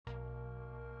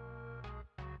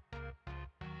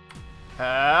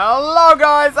Hello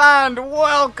guys and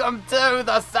welcome to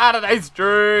the Saturday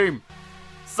stream.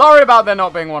 Sorry about there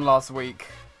not being one last week.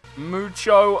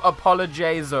 Mucho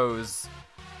apologizos.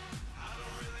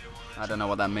 I don't know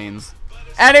what that means.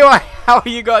 Anyway, how are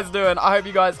you guys doing? I hope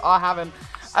you guys are having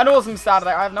an awesome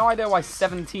Saturday. I have no idea why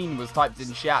 17 was typed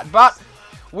in chat, but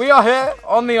we are here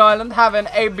on the island having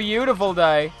a beautiful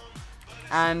day.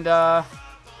 And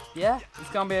yeah, it's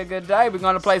going to be a good day. We're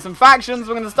going to play some factions.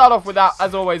 We're going to start off with that.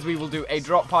 As always, we will do a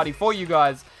drop party for you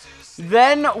guys.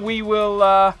 Then we will,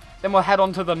 we'll head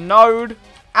on to the node,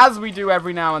 as we do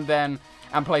every now and then,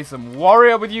 and play some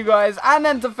warrior with you guys. And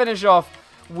then to finish off,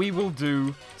 we will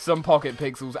do some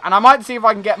PocketPixels. And I might see if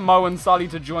I can get Mo and Sully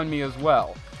to join me as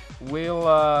well.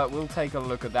 We'll take a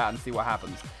look at that and see what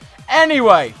happens.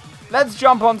 Anyway, let's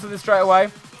jump onto this straight away.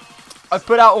 I've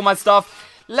put out all my stuff.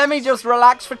 Let me just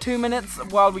relax for 2 minutes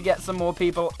while we get some more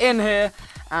people in here.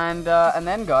 And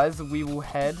then, guys, we will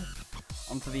head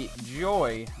onto the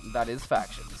joy that is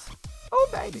factions. Oh,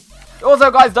 baby.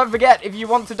 Also, guys, don't forget, if you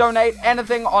want to donate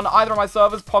anything on either of my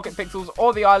servers, PocketPixels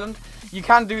or The Island, you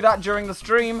can do that during the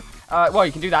stream. Well,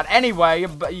 you can do that anyway,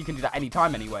 but you can do that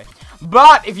anytime anyway.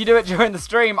 But if you do it during the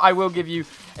stream, I will give you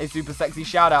a super sexy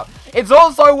shout-out. It's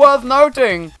also worth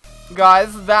noting,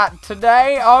 guys, that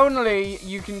today only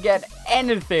you can get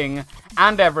anything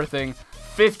and everything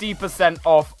 50%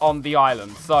 off on the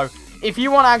island. So if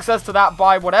you want access to that,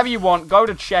 buy whatever you want, go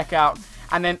to checkout,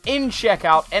 and then in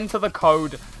checkout enter the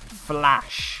code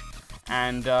FLASH,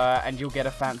 and you'll get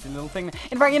a fancy little thing.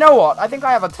 In fact, you know what? I think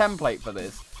I have a template for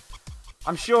this.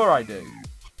 I'm sure I do.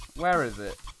 Where is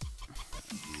it?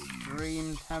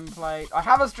 Stream template. I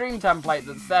have a stream template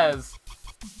that says,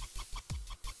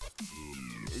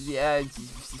 yeah, it's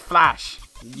flash.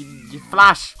 You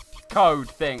flash code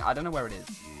thing. I don't know where it is.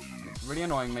 It's really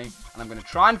annoying me. And I'm going to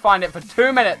try and find it for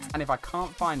 2 minutes. And if I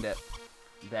can't find it,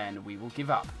 then we will give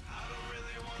up.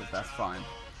 Because that's fine.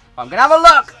 I'm going to have a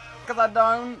look. Because I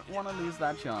don't want to lose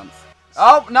that chance.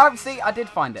 Oh, no. See, I did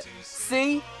find it.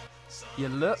 See? You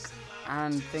look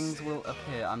and things will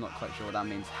appear. I'm not quite sure what that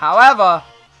means. However,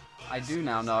 I do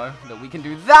now know that we can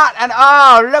do that. And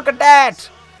oh, look at that.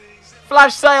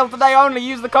 Flash sale today only.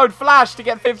 Use the code FLASH to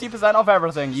get 50% off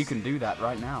everything. You can do that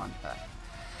right now, in fact.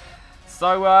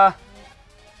 So, let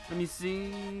me see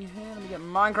here. Let me get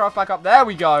Minecraft back up. There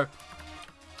we go.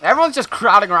 Everyone's just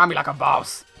crowding around me like a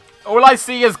boss. All I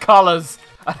see is colors.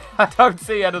 I don't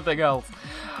see anything else.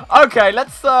 Okay,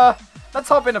 let's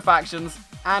hop into factions,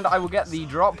 and I will get the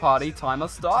drop party timer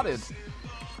started.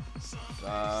 So,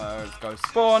 let's go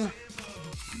spawn.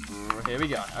 Here we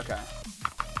go. Okay.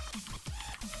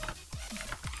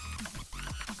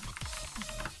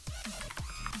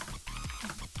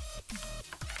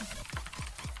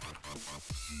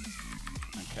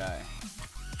 Okay.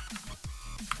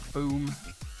 Boom.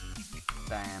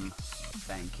 Bam.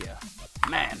 Thank you.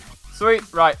 Man. Sweet.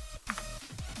 Right.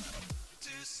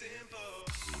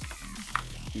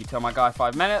 You tell my guy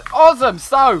 5 minutes. Awesome.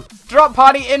 So, drop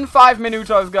party in 5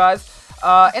 minutos, guys.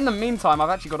 In the meantime, I've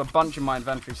actually got a bunch in my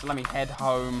inventory, so let me head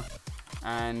home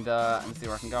and see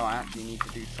where I can go. I actually need to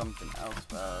do something else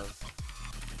first.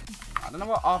 I don't know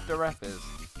what after rep is.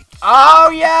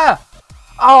 Oh, yeah.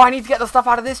 Oh, I need to get the stuff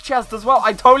out of this chest as well.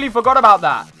 I totally forgot about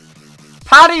that.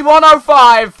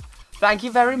 Paddy105. Thank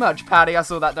you very much, Paddy. I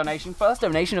saw that donation. First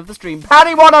donation of the stream.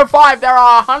 Paddy105. There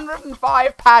are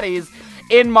 105 patties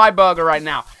in my burger right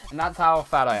now. And that's how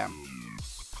fat I am.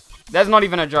 There's not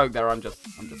even a joke there. I'm just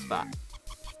fat.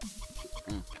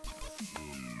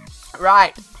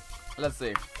 Right. Let's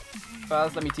see.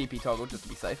 First, let me TP toggle just to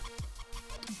be safe.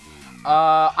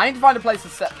 I need to find a place to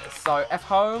set this. So, F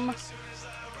home.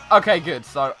 Okay, good.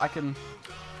 So, I can...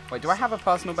 Wait, do I have a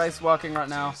personal base working right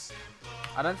now?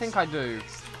 I don't think I do.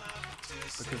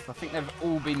 Because I think they've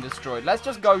all been destroyed. Let's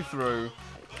just go through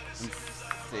and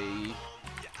see.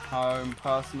 Home,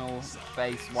 personal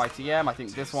base, YTM. I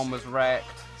think this one was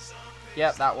wrecked.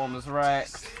 Yep, that one was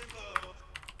wrecked.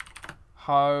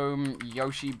 Home,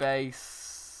 Yoshi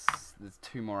base. There's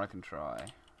 2 more I can try.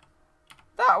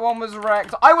 That one was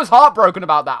wrecked. I was heartbroken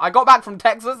about that. I got back from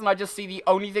Texas and I just see the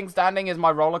only thing standing is my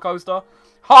roller coaster.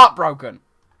 Heartbroken.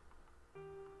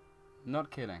 Not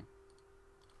kidding.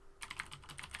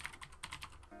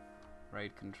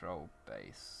 Raid control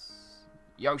base.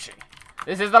 Yoshi.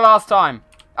 This is the last time.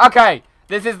 Okay.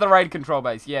 This is the raid control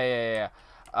base. Yeah.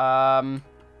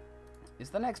 Is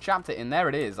the next chapter in? There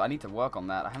it is. I need to work on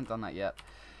that. I haven't done that yet.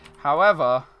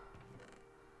 However,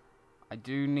 I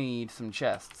do need some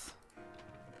chests.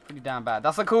 Pretty damn bad.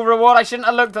 That's a cool reward. I shouldn't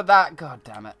have looked at that. God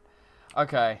damn it.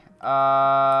 Okay. What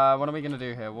are we going to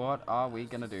do here? What are we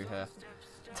going to do here?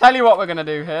 Tell you what we're going to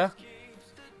do here.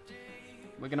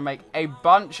 We're going to make a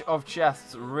bunch of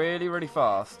chests really, really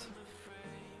fast.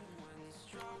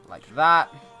 Like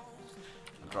that.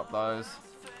 Drop those.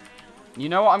 You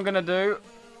know what I'm going to do?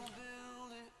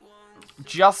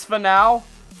 Just for now,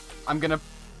 I'm going to...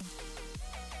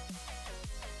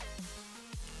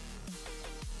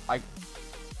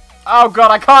 Oh god,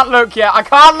 I can't look yet. I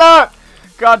can't look!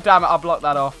 God damn it, I'll block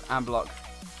that off and block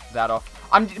that off.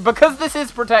 Because this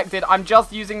is protected, I'm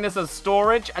just using this as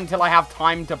storage until I have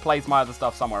time to place my other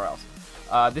stuff somewhere else.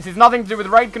 This is nothing to do with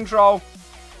raid control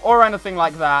or anything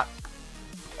like that.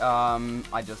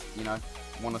 I just, you know,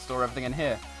 want to store everything in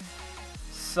here.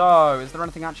 So, is there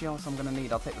anything actually else I'm going to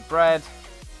need? I'll take the bread.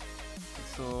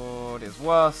 The sword is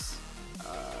worse.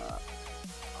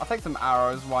 I'll take some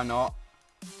arrows, why not?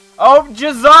 Oh,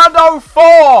 Jizardo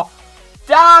 4!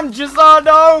 Damn,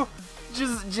 Jizardo!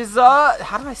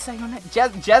 How do I say your name?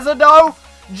 Jezado?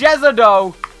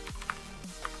 Jezado!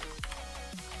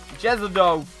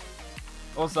 Jezado.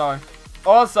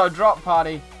 Also, drop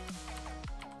party.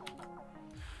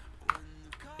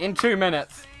 In 2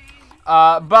 minutes.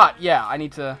 But, yeah, I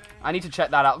need to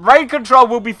check that out. Raid Control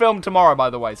will be filmed tomorrow,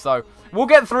 by the way, so we'll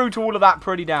get through to all of that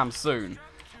pretty damn soon.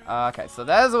 Okay, so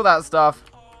there's all that stuff.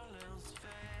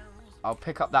 I'll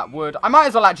pick up that wood. I might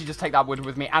as well actually just take that wood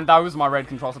with me, and those are my raid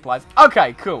control supplies.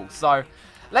 Okay, cool. So,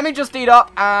 let me just eat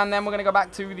up, and then we're going to go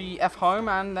back to the F home,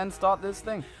 and then start this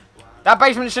thing. That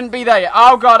basement shouldn't be there yet.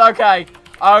 Oh, God, okay.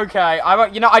 Okay.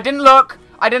 You know, I didn't look.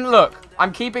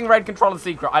 I'm keeping raid control a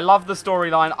secret. I love the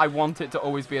storyline. I want it to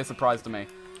always be a surprise to me.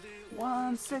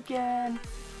 Once again.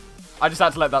 I just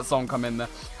had to let that song come in there.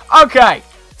 Okay.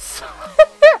 So.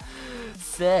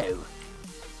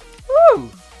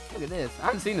 Woo. Look at this. I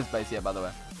haven't seen this base yet, by the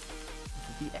way.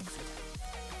 This is the exit.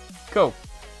 Cool.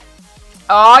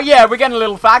 Oh, yeah, we're getting a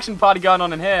little faction party going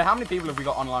on in here. How many people have we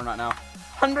got online right now?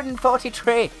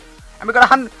 143. And we got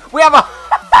 100. We have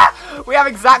we have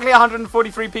exactly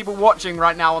 143 people watching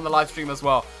right now on the live stream as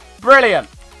well. Brilliant.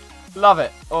 Love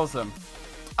it. Awesome.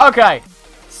 Okay.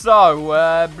 So,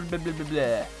 blah, blah, blah, blah,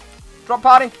 blah. Drop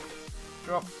party.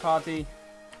 Drop party.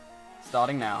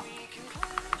 Starting now.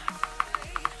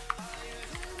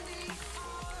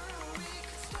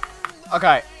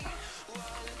 Okay.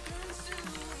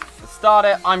 Let's start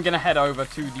it. I'm going to head over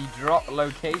to the drop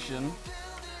location.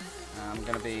 I'm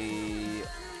going to be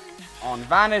on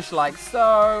vanish like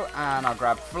so. And I'll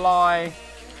grab fly.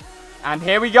 And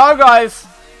here we go, guys.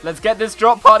 Let's get this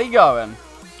drop party going.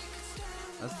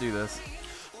 Let's do this.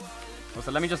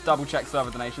 Also, let me just double check server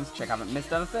donations. Check I haven't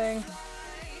missed anything.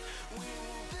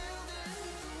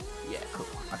 Yeah, cool.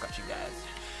 I got you guys.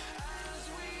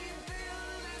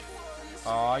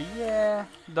 Oh, yeah.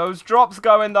 Those drops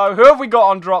going, though. Who have we got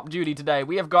on drop duty today?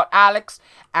 We have got Alex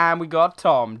and we got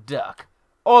Tom Duck.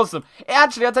 Awesome.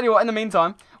 Actually, I'll tell you what, in the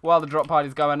meantime, while the drop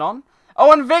party's going on.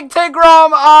 Oh, and Vic Tigrom.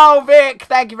 Oh, Vic.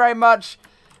 Thank you very much.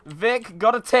 Vic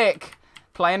got a tick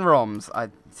playing ROMs. I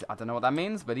don't know what that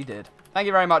means, but he did. Thank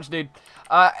you very much, dude.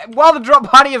 While the drop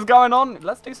party is going on,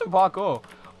 let's do some parkour.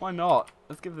 Why not?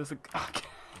 Let's give this a...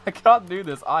 I can't do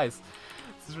this ice.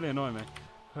 This is really annoying me.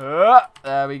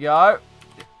 There we go.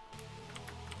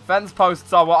 Fence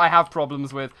posts are what I have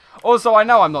problems with. Also, I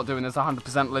know I'm not doing this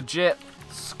 100% legit.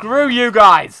 Screw you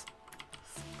guys.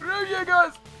 Screw you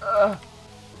guys.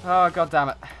 Oh, god damn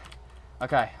it.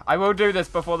 Okay, I will do this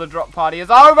before the drop party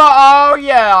is over. Oh,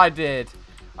 yeah, I did.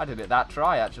 I did it that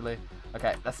try, actually.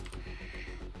 Okay, let's...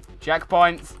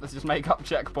 Checkpoints. Let's just make up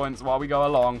checkpoints while we go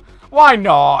along. Why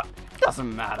not? It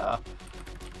doesn't matter.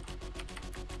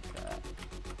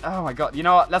 Oh my god, you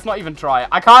know what? Let's not even try it.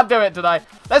 I can't do it today.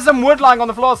 There's some wood lying on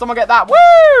the floor. Someone get that.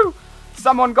 Woo!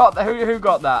 Someone got that. Who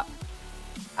got that?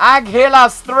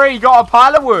 Aghilas3 got a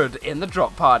pile of wood in the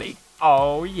drop party.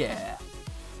 Oh yeah.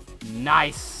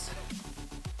 Nice.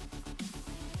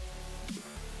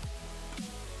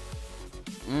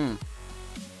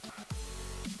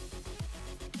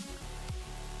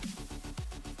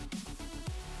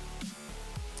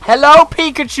 Hello,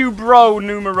 Pikachu bro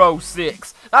numero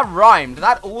 6. That rhymed.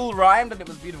 That all rhymed and it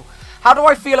was beautiful. How do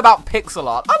I feel about pixel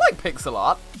art? I like pixel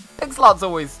art. Pixel art's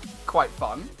always quite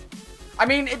fun. I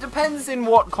mean, it depends in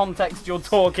what context you're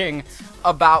talking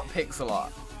about pixel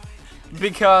art.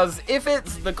 Because if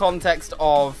it's the context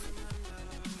of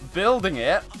building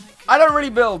it, I don't really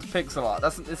build pixel art.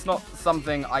 It's not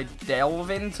something I delve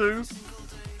into.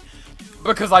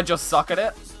 Because I just suck at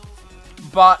it.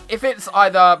 But if it's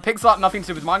either pixel art nothing to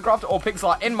do with Minecraft or pixel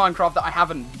art in Minecraft that I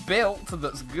haven't built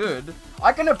that's good,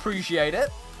 I can appreciate it.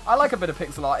 I like a bit of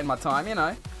pixel art in my time, you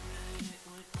know.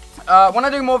 When I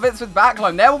do more vids with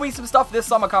Backloan, there will be some stuff this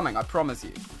summer coming, I promise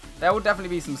you. There will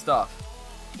definitely be some stuff.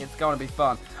 It's going to be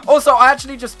fun. Also, I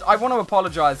want to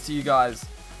apologize to you guys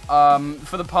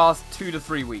for the past 2 to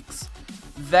 3 weeks.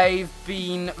 They've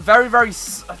been very, very...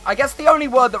 I guess the only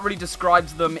word that really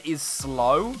describes them is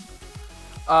slow.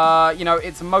 You know,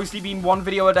 it's mostly been 1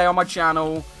 video a day on my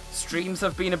channel. Streams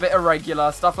have been a bit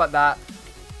irregular, stuff like that.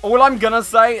 All I'm gonna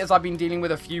say is I've been dealing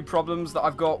with a few problems that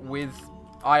I've got with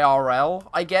IRL,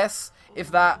 I guess,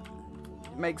 if that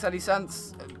makes any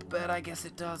sense. But I guess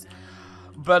it does.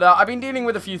 But I've been dealing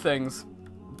with a few things.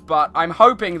 But I'm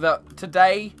hoping that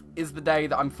today is the day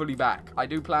that I'm fully back. I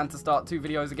do plan to start 2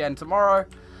 videos again tomorrow.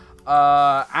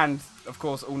 And, of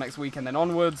course, all next week and then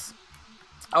onwards.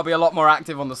 I'll be a lot more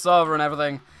active on the server and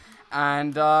everything.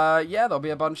 And, yeah, there'll be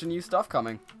a bunch of new stuff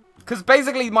coming. Because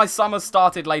basically my summer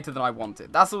started later than I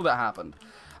wanted. That's all that happened.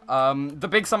 The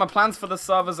big summer plans for the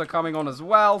servers are coming on as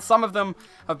well. Some of them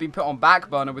have been put on back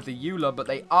burner with the EULA, but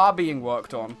they are being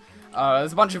worked on.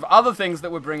 There's a bunch of other things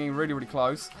that we're bringing really, really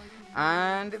close.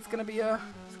 And it's gonna be a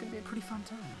pretty fun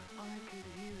time.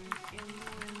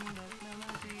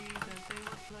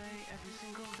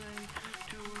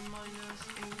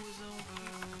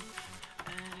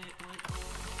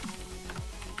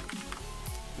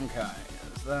 Okay,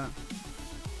 there's that.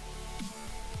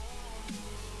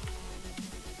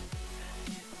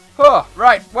 Oh,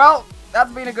 right, well,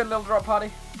 that's been a good little drop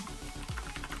party.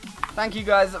 Thank you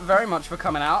guys very much for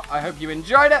coming out. I hope you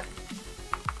enjoyed it.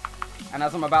 And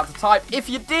as I'm about to type, if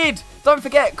you did, don't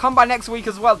forget, come by next week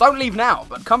as well. Don't leave now,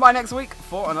 but come by next week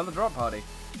for another drop party.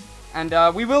 And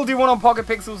we will do one on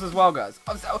PocketPixels as well, guys.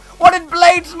 What did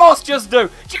Blades Moss just do?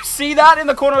 Did you see that in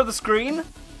the corner of the screen?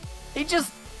 He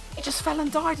just fell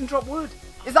and died and dropped wood.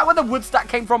 Is that where the wood stack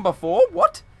came from before?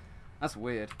 What? That's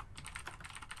weird.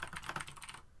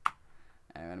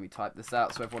 And let me type this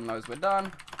out so everyone knows we're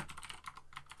done.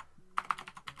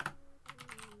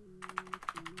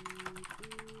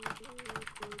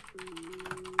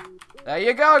 There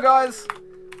you go, guys.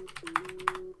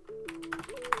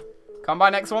 Come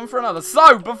by next one for another.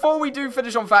 So, before we do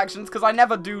finish on factions, because I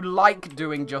never do like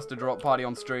doing just a drop party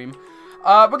on stream,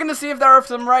 we're going to see if there are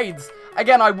some raids.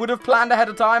 Again, I would have planned ahead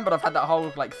of time, but I've had that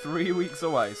whole, like, 3 weeks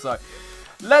away. So,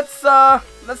 let's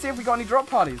see if we got any drop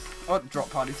parties. Oh, drop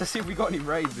parties. Let's see if we got any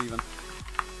raids, even.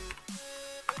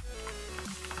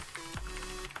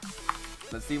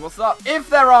 Let's see what's up. If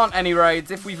there aren't any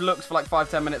raids, if we've looked for like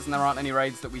 5-10 minutes and there aren't any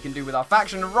raids that we can do with our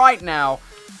faction right now,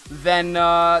 then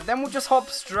we'll just hop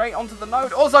straight onto the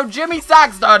node. Also, Jimmy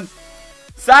Saxton!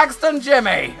 Saxton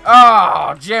Jimmy!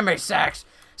 Oh, Jimmy Sax!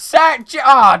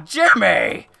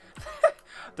 Jimmy!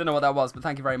 Don't know what that was, but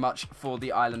thank you very much for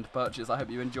the island purchase. I hope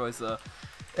you enjoy, sir.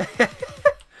 That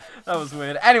was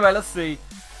weird. Anyway, let's see.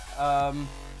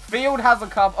 Field has a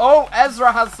cup. Oh,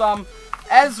 Ezra has some.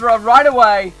 Ezra right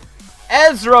away.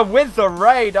 Ezra with the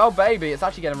raid. Oh, baby. It's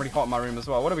actually getting really hot in my room as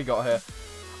well. What do we got here?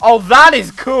 Oh, that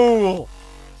is cool.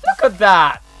 Look at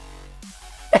that.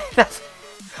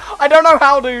 I don't know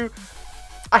how to...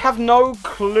 I have no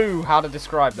clue how to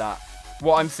describe that.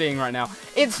 What I'm seeing right now.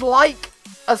 It's like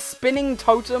a spinning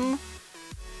totem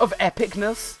of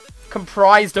epicness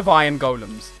comprised of iron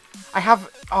golems. I have...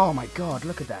 Oh, my God.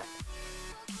 Look at that.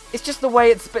 It's just the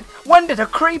way it's spin... When did a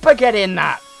creeper get in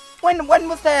that? When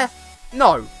was there...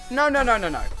 No.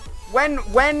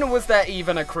 When was there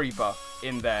even a creeper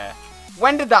in there?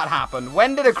 When did that happen?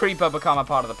 When did a creeper become a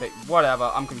part of the pic? Whatever,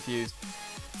 I'm confused.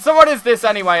 So what is this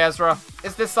anyway, Ezra?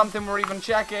 Is this something we're even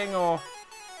checking, or...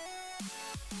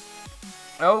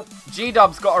 Oh,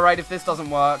 G-Dub's got a raid if this doesn't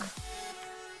work.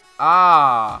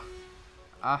 Ah.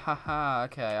 Ahaha,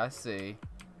 okay, I see.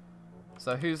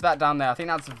 So who's that down there? I think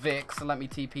that's Vic, so let me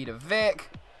TP to Vic.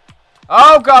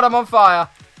 Oh god, I'm on fire.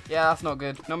 Yeah, that's not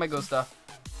good. No me gusta.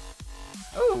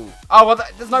 Ooh. Oh, well,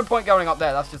 there's no point going up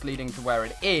there. That's just leading to where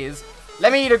it is.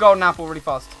 Let me eat a golden apple really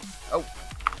fast. Oh.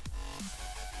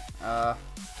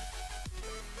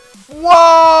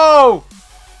 Whoa!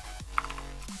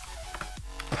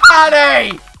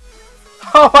 Paddy!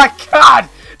 Oh my god!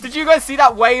 Did you guys see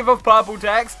that wave of purple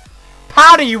text?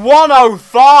 Paddy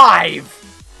 105!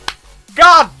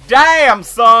 God damn,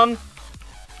 son!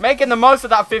 Making the most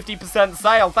of that 50%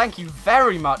 sale. Thank you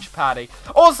very much, Paddy.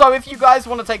 Also, if you guys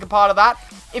want to take a part of that,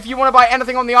 if you want to buy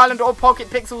anything on the island or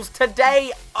PocketPixels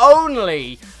today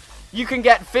only, you can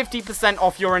get 50%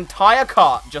 off your entire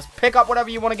cart. Just pick up whatever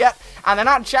you want to get, and then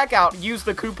at checkout, use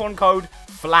the coupon code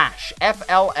FLASH.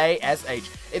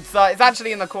 F-L-A-S-H. It's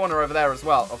actually in the corner over there as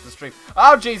well of the stream.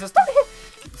 Oh, Jesus. Don't hit.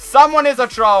 Someone is a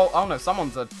troll. Oh, no.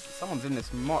 Someone's in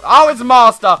this mod. Oh, it's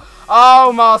Master.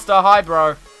 Oh, Master. Hi,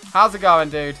 bro. How's it going,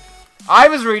 dude? I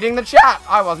was reading the chat.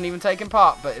 I wasn't even taking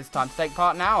part, but it's time to take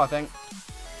part now, I think.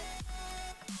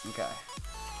 Okay.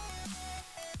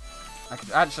 I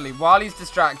could actually, while he's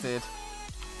distracted...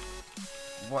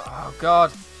 What? Oh,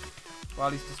 God. While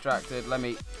he's distracted, let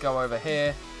me go over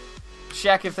here.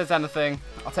 Check if there's anything.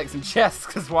 I'll take some chests,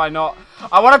 because why not?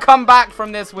 I want to come back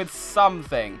from this with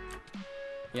something.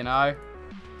 You know?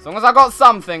 As long as I got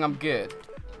something, I'm good.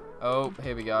 Oh,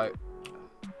 here we go.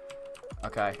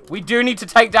 Okay. We do need to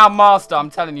take down Master,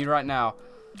 I'm telling you right now.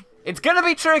 It's gonna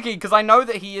be tricky, because I know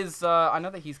that he is, I know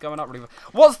that he's going up really well.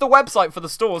 What's the website for the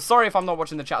stores? Sorry if I'm not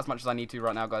watching the chat as much as I need to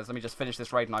right now, guys. Let me just finish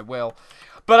this raid and I will.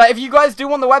 But if you guys do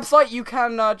want the website, you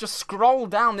can just scroll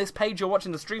down this page you're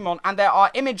watching the stream on, and there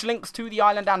are image links to the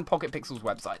Island and PocketPixels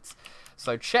websites.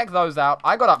 So check those out.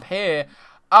 I got up here.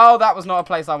 Oh, that was not a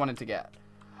place I wanted to get.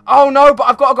 Oh no, but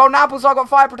I've got a golden apple, so I've got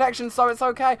fire protection, so it's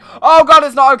okay. Oh god,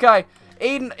 it's not okay.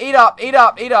 Eat up, eat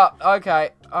up, eat up.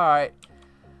 Okay, alright.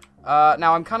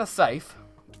 Now I'm kind of safe,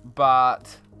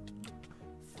 but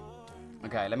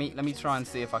okay. Let me try and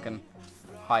see if I can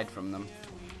hide from them.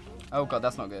 Oh god,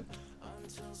 that's not good.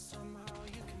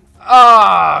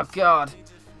 Oh god,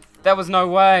 there was no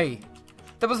way.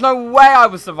 There was no way I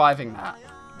was surviving that.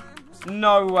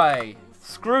 No way.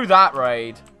 Screw that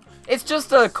raid. It's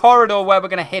just a corridor where we're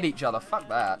gonna hit each other. Fuck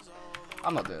that.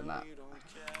 I'm not doing that.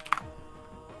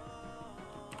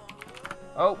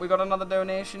 Oh, we got another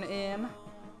donation in.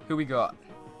 Who we got?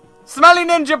 Smelly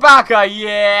Ninja Baka,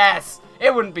 yes!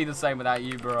 It wouldn't be the same without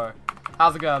you, bro.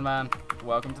 How's it going, man?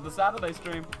 Welcome to the Saturday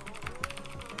stream.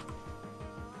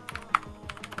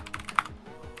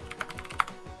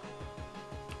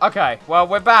 Okay, well,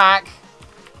 we're back.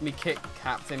 Let me kick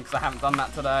Captain, because I haven't done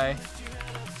that today.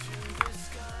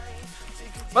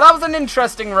 But that was an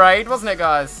interesting raid, wasn't it,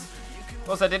 guys?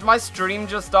 Also, did my stream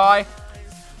just die?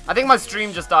 I think my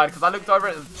stream just died because I looked over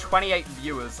it as 28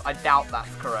 viewers. I doubt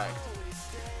that's correct.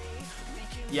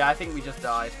 Yeah, I think we just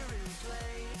died.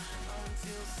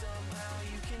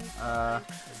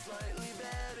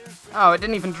 Oh, it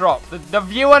didn't even drop. The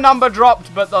viewer number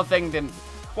dropped, but the thing didn't.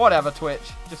 Whatever,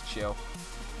 Twitch. Just chill.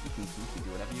 You can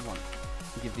do whatever you want.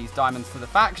 Give these diamonds to the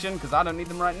faction because I don't need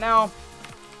them right now.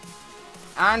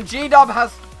 And G-Dub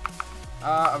has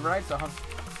a raid, so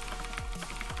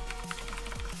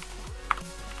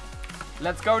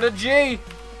let's go to G.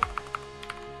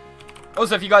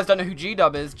 Also, if you guys don't know who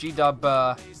G-Dub is, G-Dub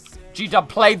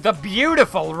played the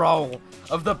beautiful role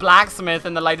of the blacksmith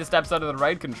in the latest episode of the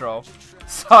Raid Control.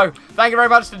 So, thank you very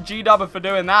much to G-Dub for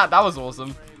doing that. That was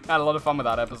awesome. I had a lot of fun with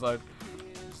that episode.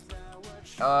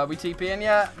 We TP in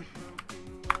yet?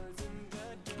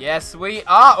 Yes, we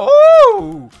are.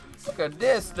 Ooh! Look at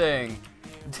this thing.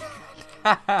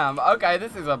 Damn. Okay,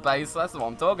 this is a base. That's what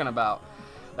I'm talking about.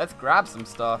 Let's grab some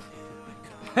stuff.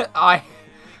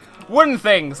 Wooden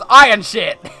things, iron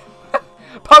shit,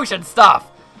 potion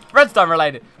stuff, redstone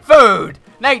related, food,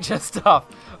 nature stuff.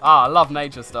 Ah, I love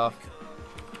nature stuff.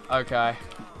 Okay,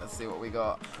 let's see what we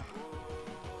got.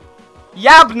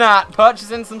 Yabnat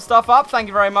purchasing some stuff up. Thank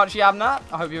you very much, Yabnat.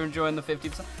 I hope you're enjoying the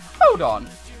 50%. Hold on.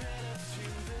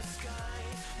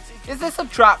 Is this a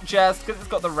trap chest? Because it's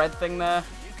got the red thing there.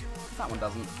 That one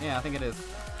doesn't. Yeah, I think it is.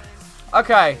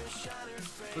 Okay.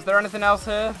 Was there anything else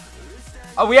here?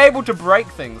 Are we able to break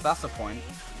things? That's the point.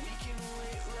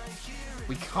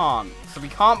 We can't. So we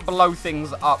can't blow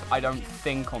things up, I don't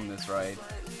think, on this raid.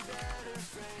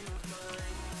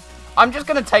 I'm just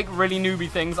going to take really newbie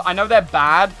things. I know they're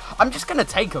bad. I'm just going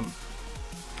to take them.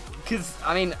 Because,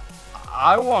 I mean,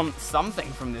 I want something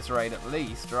from this raid at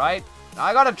least, right?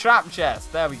 I got a trap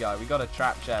chest. There we go. We got a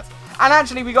trap chest. And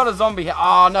actually, we got a zombie head.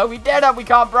 Oh, no, we didn't. We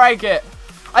can't break it.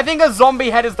 I think a zombie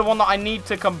head is the one that I need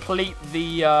to complete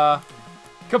the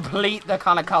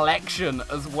kind of collection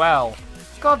as well.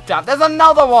 God damn, there's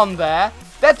another one there.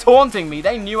 They're taunting me.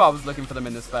 They knew I was looking for them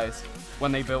in this space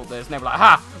when they built this. And they were like,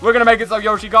 ha, we're going to make it so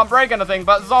Yoshi can't break anything,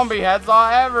 but zombie heads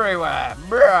are everywhere.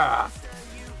 Bruh.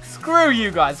 Screw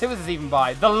you guys. Who is this even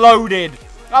by? The Loaded.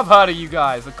 I've heard of you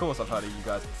guys. Of course I've heard of you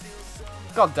guys.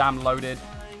 God damn Loaded.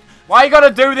 Why you got to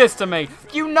do this to me?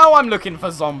 You know I'm looking for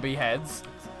zombie heads.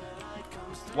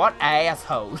 What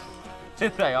assholes.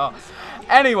 They are.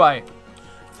 Anyway.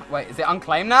 Wait, is it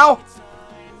unclaimed now?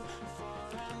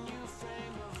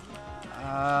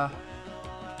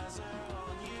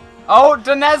 Oh,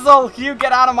 Denezel, you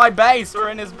get out of my base. We're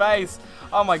in his base.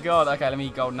 Oh my god. Okay, let me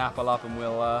golden apple up and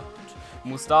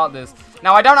we'll start this.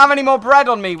 Now, I don't have any more bread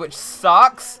on me, which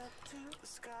sucks.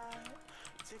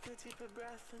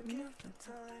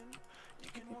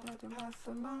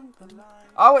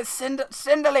 Oh, it's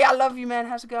Cinderly. I love you, man.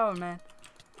 How's it going, man?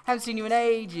 Haven't seen you in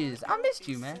ages. I missed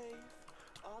you, man.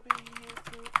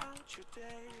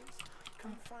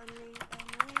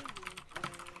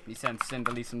 He sent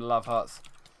Cinderly some love hearts.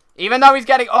 Even though he's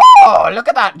getting... Oh, look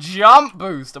at that jump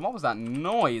boost. And what was that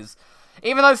noise?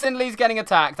 Even though Cinderly's getting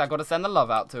attacked, I've got to send the love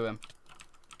out to him.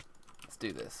 Let's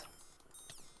do this.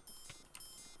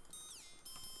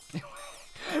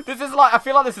 This is like, I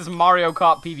feel like this is Mario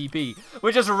Kart PvP.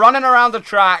 We're just running around the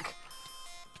track,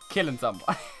 killing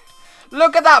someone.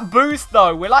 Look at that boost,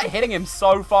 though. We're, like, hitting him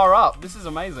so far up. This is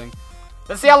amazing.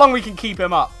 Let's see how long we can keep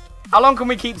him up. How long can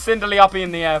we keep Cinderly up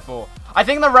in the air for? I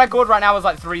think the record right now is,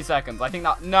 like, 3 seconds. I think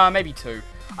that... No, maybe 2.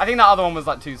 I think that other one was,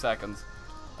 like, 2 seconds.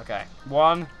 Okay.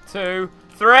 1, 2,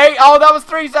 3. Oh, that was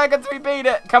 3 seconds. We beat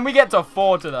it. Can we get to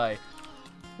 4 today?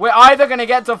 We're either going to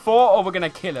get to 4 or we're going to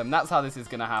kill him. That's how this is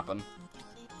going to happen.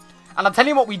 And I'll tell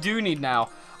you what we do need now.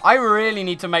 I really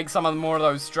need to make some of more of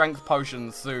those strength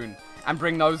potions soon. And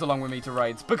bring those along with me to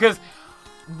raids. Because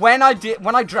when I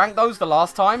drank those the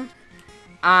last time,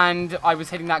 and I was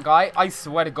hitting that guy, I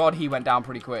swear to God, he went down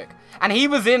pretty quick. And he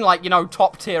was in, like, you know,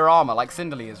 top tier armor, like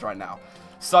Cinderly is right now.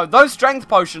 So those strength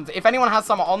potions, if anyone has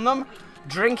some on them,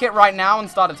 drink it right now and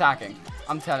start attacking.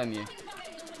 I'm telling you.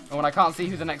 And when I can't see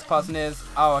who the next person is,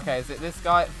 oh, okay, is it this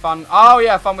guy? Fun. Oh,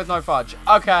 yeah, fun with no fudge.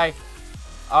 Okay.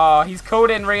 Oh, he's called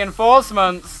in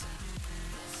reinforcements.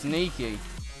 Sneaky.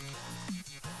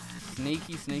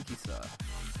 Sneaky, sneaky, sir.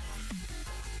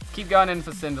 Keep going in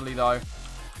for Cinderly, though.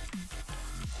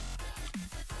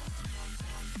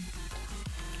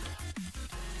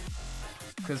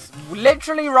 Because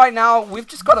literally right now, we've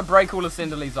just got to break all of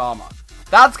Cinderly's armor.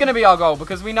 That's going to be our goal,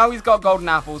 because we know he's got golden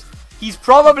apples. He's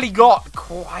probably got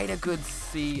quite a good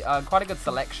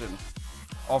selection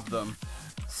of them.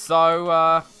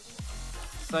 So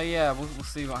yeah, we'll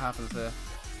see what happens here.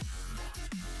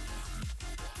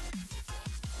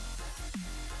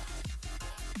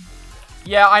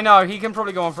 Yeah, I know. He can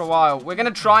probably go on for a while. We're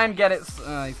going to try and get it...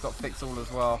 he's got Fix All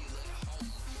as well.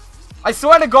 I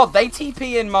swear to God, they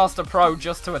TP in Master Pro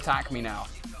just to attack me now.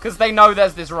 Because they know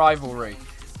there's this rivalry.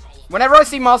 Whenever I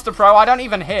see Master Pro, I don't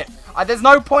even hit. There's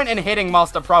no point in hitting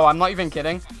Master Pro. I'm not even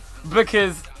kidding.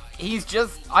 Because he's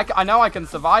just... I know I can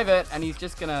survive it. And he's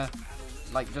just going to...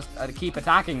 Like, just keep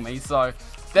attacking me. So,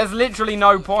 there's literally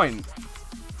no point.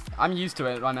 I'm used to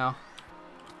it right now.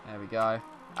 There we go.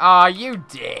 Ah, you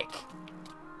dick.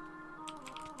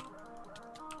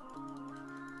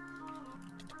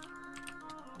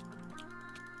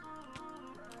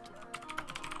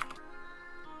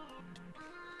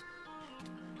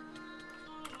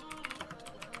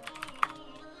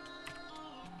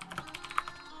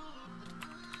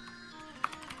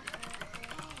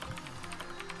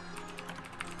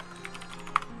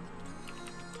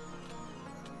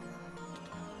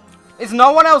 Is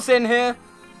no one else in here?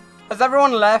 Has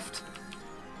everyone left?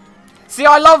 See,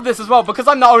 I love this as well. Because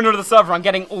I'm the owner of the server, I'm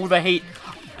getting all the heat.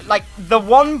 Like, the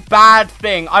one bad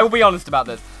thing... I will be honest about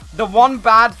this. The one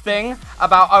bad thing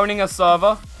about owning a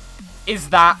server is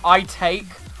that I take...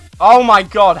 Oh my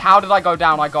God, how did I go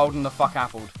down? I golden the fuck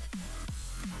appled.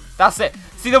 That's it.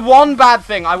 See, the one bad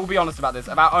thing, I will be honest about this,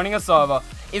 about owning a server,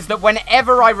 is that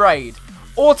whenever I raid,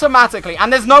 automatically...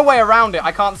 And there's no way around it.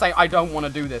 I can't say I don't want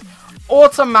to do this.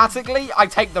 Automatically, I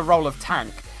take the role of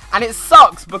tank. And it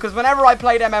sucks, because whenever I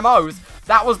played MMOs,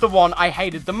 that was the one I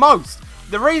hated the most.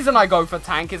 The reason I go for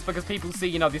tank is because people see,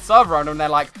 you know, the server owner, and they're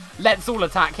like, let's all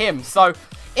attack him. So,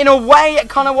 in a way, it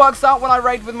kind of works out when I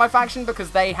raid with my faction,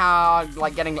 because they are,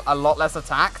 like, getting a lot less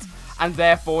attacked. And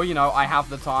therefore, you know, they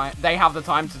have the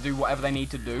time to do whatever they need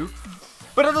to do.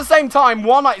 But at the same time,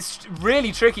 one, it's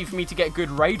really tricky for me to get good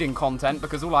raiding content,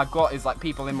 because all I've got is, like,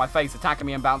 people in my face attacking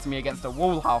me and bouncing me against a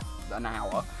wall half an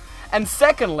hour. And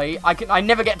secondly, I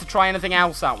never get to try anything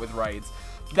else out with raids.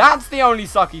 That's the only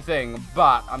sucky thing,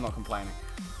 but I'm not complaining.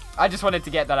 I just wanted to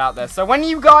get that out there. So when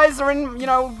you guys are in, you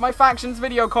know, my faction's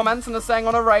video comments and are saying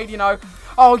on a raid, you know,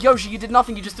 oh, Yoshi, you did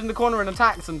nothing, you just stood in the corner and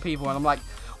attacked some people. And I'm like,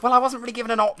 well, I wasn't really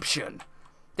given an option.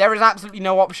 There is absolutely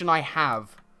no option I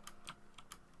have.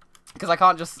 Because I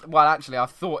can't just... Well, actually,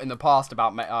 I've thought in the past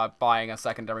about buying a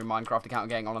secondary Minecraft account and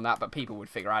getting on that, but people would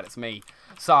figure out it's me.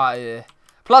 So,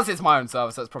 plus, it's my own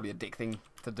server, so it's probably a dick thing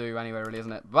to do anyway, really,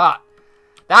 isn't it? But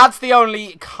that's the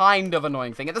only kind of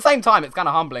annoying thing. At the same time, it's kind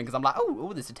of humbling, because I'm like, oh,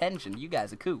 all this attention, you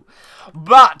guys are cool.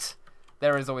 But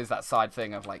there is always that side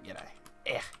thing of, like, you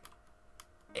know,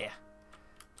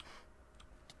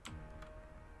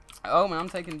 Oh, man, I'm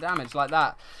taking damage like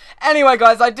that. Anyway,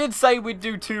 guys, I did say we'd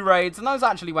do 2 raids, and those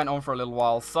actually went on for a little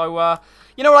while. So,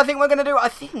 you know what I think we're going to do? I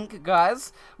think,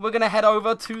 guys, we're going to head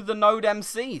over to the Node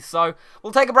MC. So,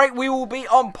 we'll take a break. We will be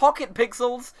on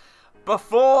PocketPixels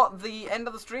before the end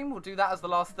of the stream. We'll do that as the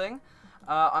last thing.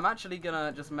 I'm actually going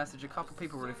to just message a couple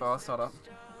people really fast. Hold up.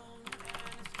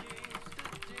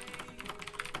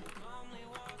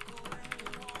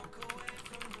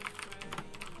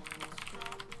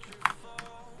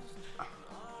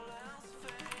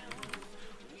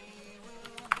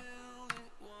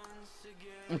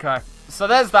 Okay, so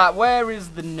there's that. Where is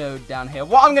the node down here?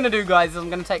 What I'm going to do, guys, is I'm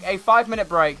going to take a 5-minute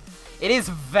break. It is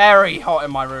very hot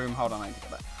in my room. Hold on, I need to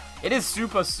get that. It is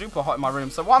super, super hot in my room.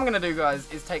 So what I'm going to do,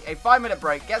 guys, is take a 5-minute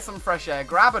break, get some fresh air,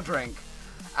 grab a drink,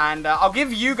 and I'll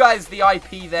give you guys the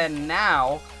IP there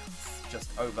now. It's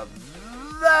just over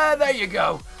there. There you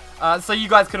go. So you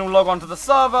guys can all log on to the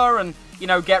server and, you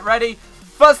know, get ready.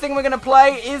 First thing we're going to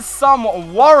play is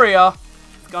some Warrior.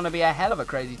 It's going to be a hell of a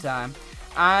crazy time.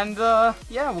 And,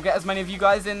 yeah, we'll get as many of you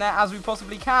guys in there as we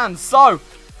possibly can. So,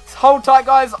 hold tight,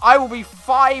 guys. I will be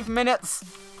 5 minutes,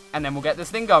 and then we'll get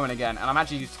this thing going again. And I'm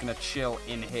actually just going to chill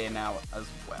in here now as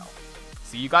well.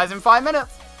 See you guys in 5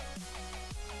 minutes.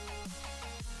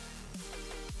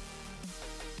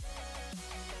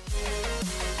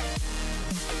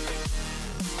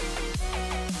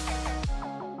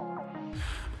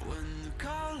 When the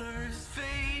colors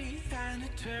fade and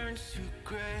it turns to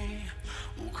gray,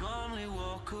 we'll calmly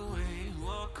walk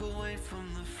away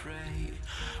from the fray.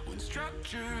 When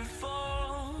structure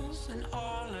falls and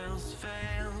all else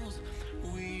fails,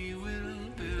 we will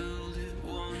build it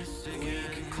once again.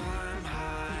 We can climb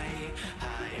high,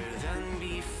 higher than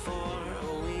before,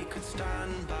 or we could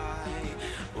stand by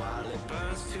while it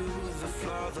burns to the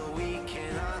floor, though we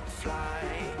cannot fly.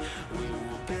 We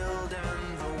will build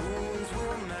and the wounds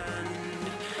will mend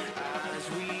as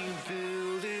we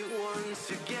build it once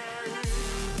again.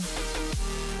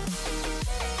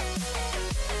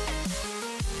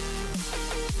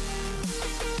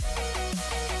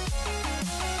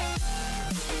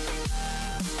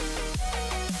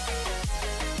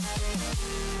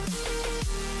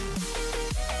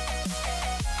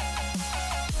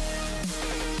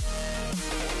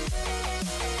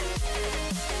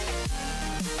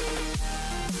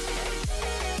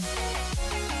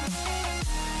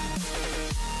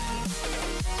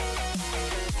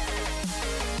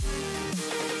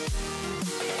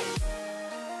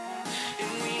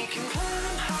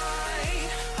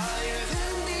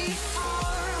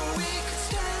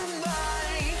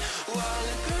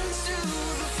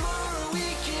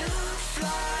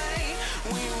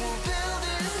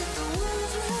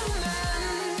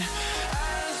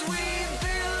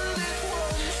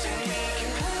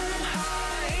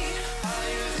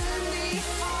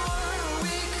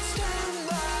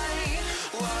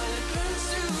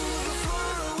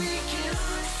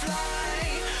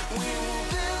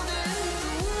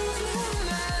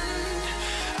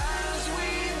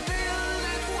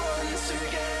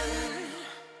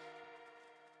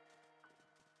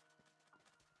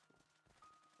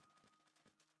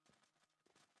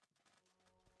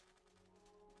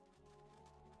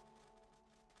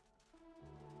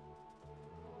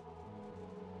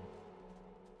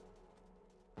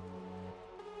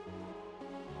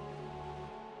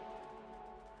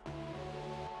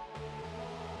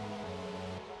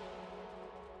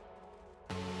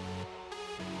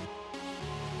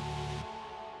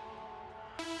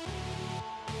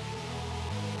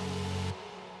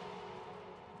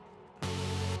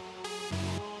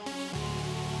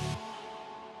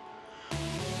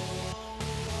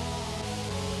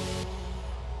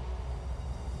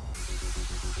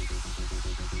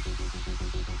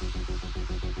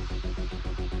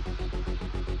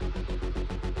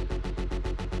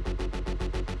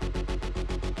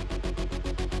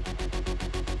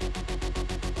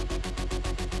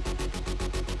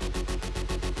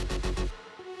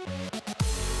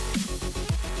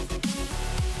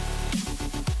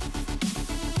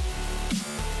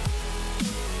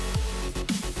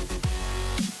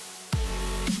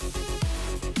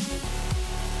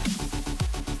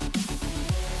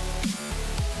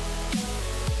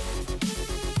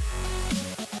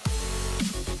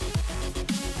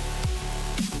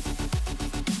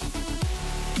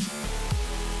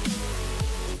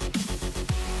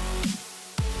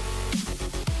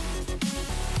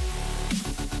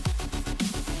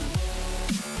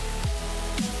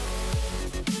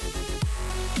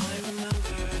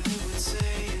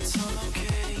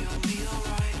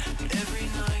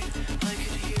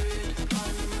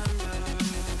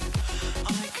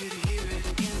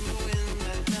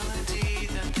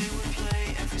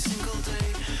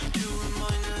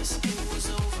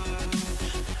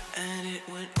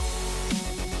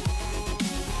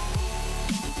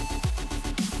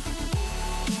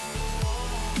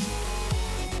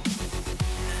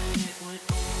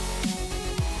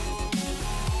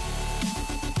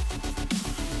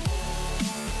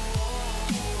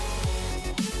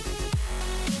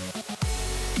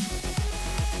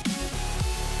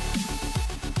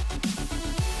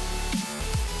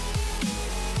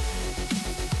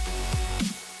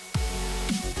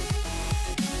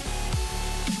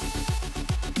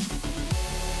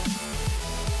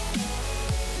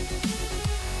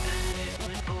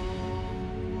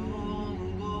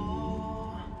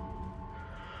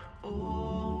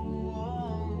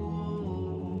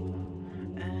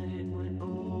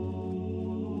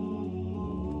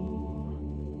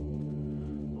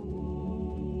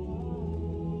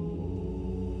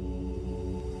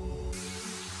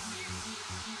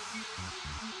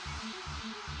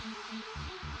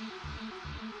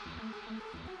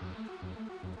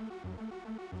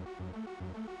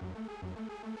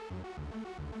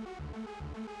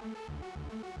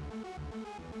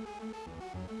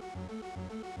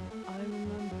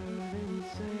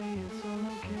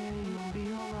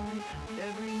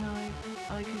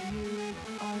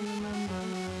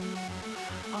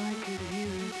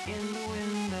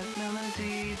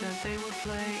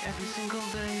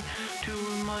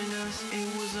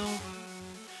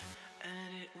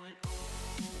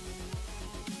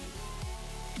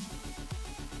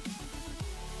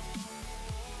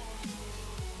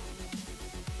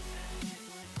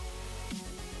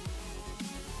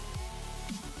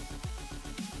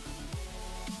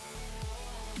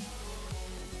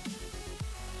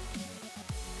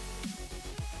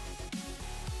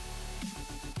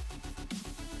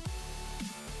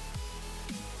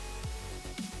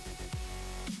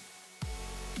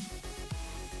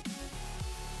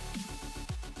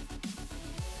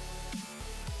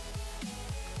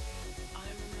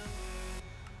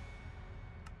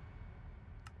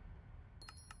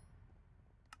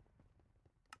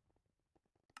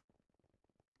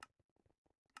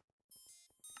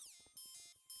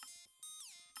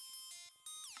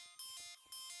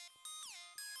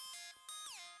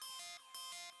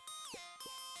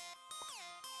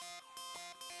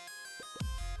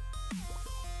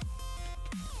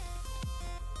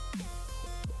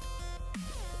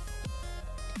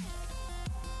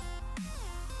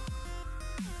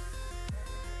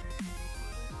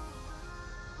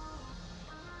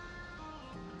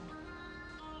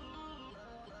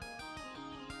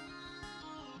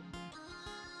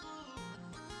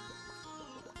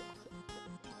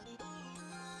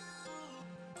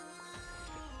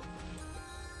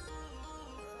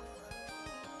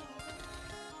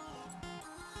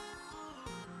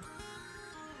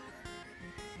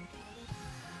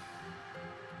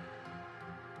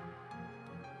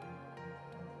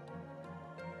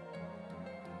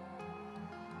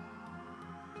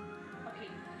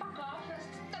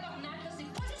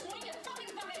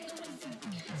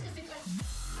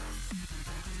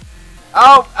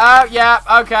 Oh, yeah,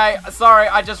 okay. Sorry,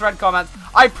 I just read comments.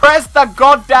 I pressed the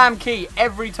goddamn key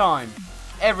every time.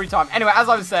 Every time. Anyway, as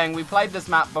I was saying, we played this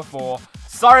map before.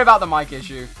 Sorry about the mic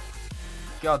issue.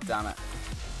 God damn it.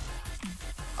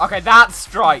 Okay, that's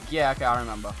strike. Yeah, okay, I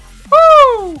remember.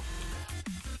 Woo! You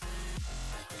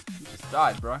just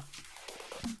died, bro.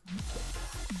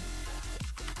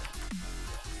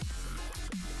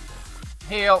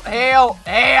 Heal, heal,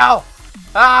 heal!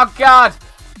 Oh, God!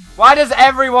 Why does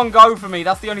everyone go for me?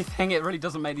 That's the only thing. It really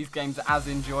doesn't make these games as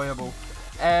enjoyable.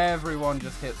 Everyone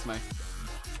just hits me.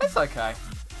 It's okay.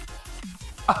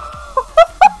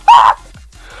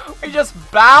 We just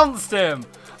bounced him.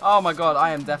 Oh my god,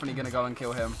 I am definitely going to go and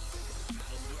kill him.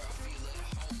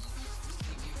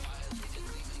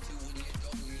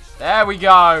 There we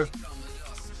go.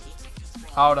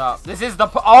 Hold up. This is the...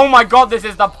 Oh my god, this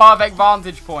is the perfect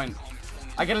vantage point.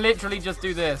 I can literally just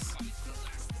do this.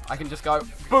 I can just go,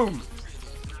 boom.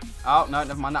 Oh, no,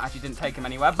 never mind. That actually didn't take him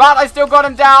anywhere. But I still got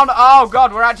him down. Oh,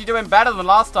 God, we're actually doing better than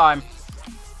last time.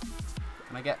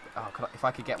 Can I get... Oh, if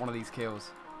I could get one of these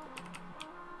kills.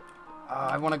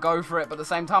 I want to go for it, but at the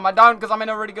same time I don't because I'm in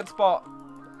a really good spot.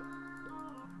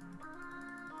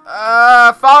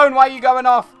 Phone, why are you going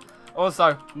off?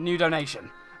 Also, new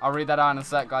donation. I'll read that out in a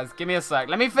sec, guys. Give me a sec.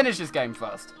 Let me finish this game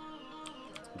first.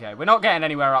 Okay, we're not getting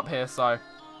anywhere up here, so...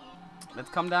 Let's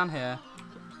come down here.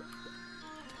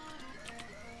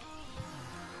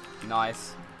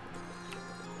 Nice.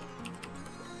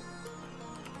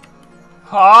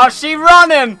 Oh, she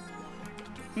running!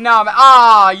 No, man.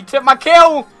 Ah, you took my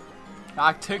kill!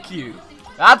 I took you.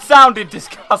 That sounded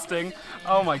disgusting.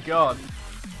 Oh my god.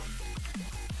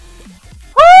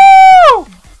 Woo!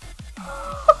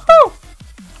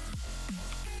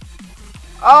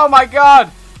 Oh my god.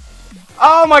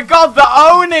 Oh my god, the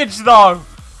ownage though.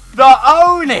 The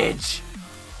ownage.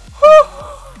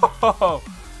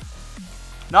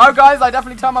 No, guys, I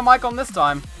definitely turned my mic on this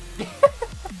time.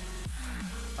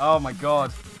 Oh my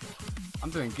god. I'm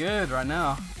doing good right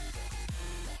now.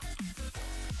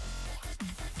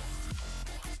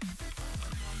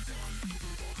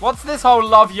 What's this whole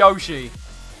love Yoshi?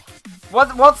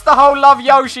 What's the whole love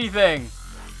Yoshi thing?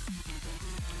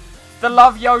 The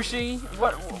love Yoshi?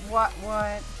 What?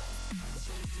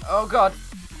 Oh god.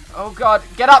 Oh god.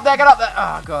 Get up there, get up there.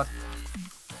 Oh god.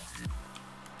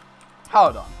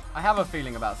 Hold on. I have a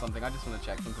feeling about something. I just want to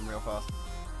check something real fast.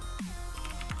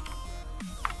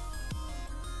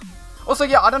 Also,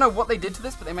 yeah, I don't know what they did to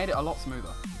this, but they made it a lot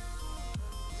smoother.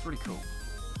 It's really cool.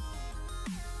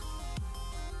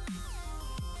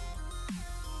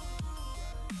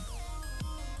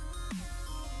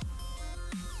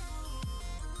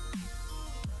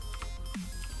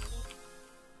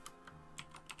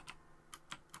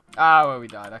 Ah, well, we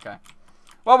died. Okay.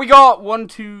 Well, we got 1,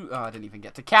 2... Oh, I didn't even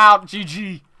get to count.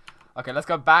 GG. Okay, let's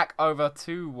go back over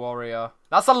to Warrior.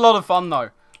 That's a lot of fun, though.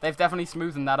 They've definitely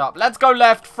smoothened that up. Let's go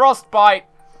left. Frostbite.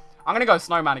 I'm going to go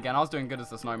Snowman again. I was doing good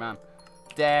as the Snowman.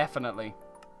 Definitely.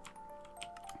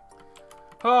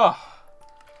 Oh.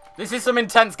 This is some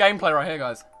intense gameplay right here,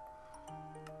 guys.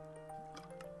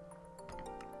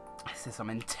 This is some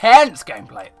intense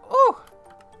gameplay. Ooh.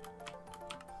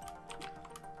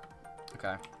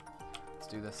 Okay. Let's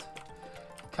do this.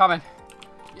 Coming.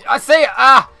 I see it.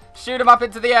 Ah. Shoot him up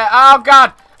into the air. Oh,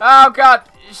 God. Oh, God.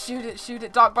 Shoot it. Shoot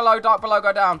it. Dark below. Dark below.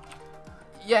 Go down.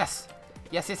 Yes.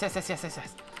 Yes, yes, yes, yes, yes, yes,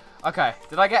 yes. Okay.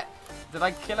 Did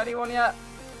I kill anyone yet?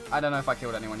 I don't know if I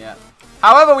killed anyone yet.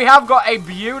 However, we have got a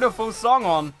beautiful song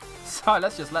on. So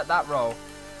let's just let that roll.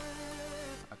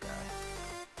 Okay.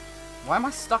 Why am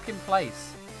I stuck in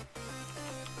place?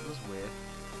 That was weird.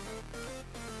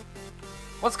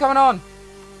 What's going on?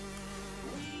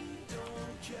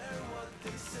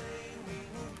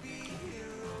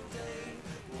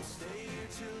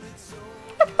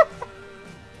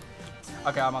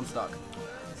 Okay, I'm unstuck.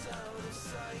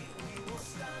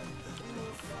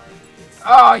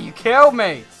 Oh, you killed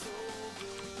me!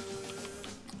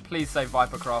 Please say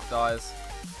Vipercraft dies.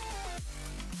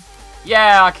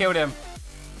 Yeah, I killed him.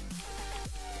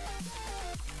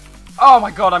 Oh my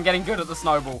god, I'm getting good at the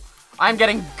snowball. I'm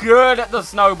getting good at the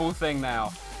snowball thing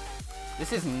now.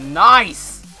 This is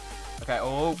nice. Okay,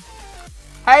 oh.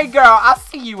 Hey girl, I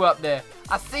see you up there.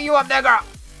 I see you up there, girl.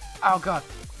 Oh god.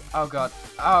 Oh god.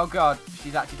 Oh god.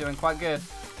 She's actually doing quite good.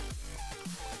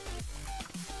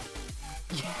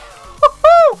 Yeah.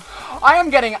 I am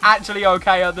getting actually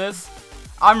okay at this.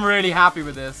 I'm really happy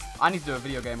with this. I need to do a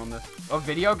video game on this. A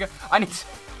video game? I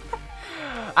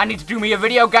need to do me a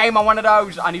video game on one of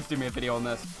those. I need to do me a video on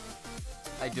this.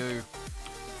 I do.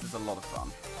 This is a lot of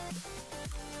fun.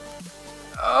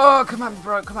 Oh, come at me,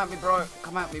 bro. Come at me, bro.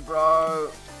 Come at me,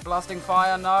 bro. Blasting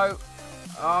fire, no.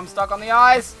 Oh, I'm stuck on the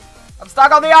ice. I'm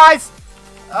stuck on the ice.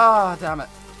 Oh, damn it.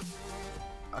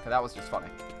 Okay, that was just funny.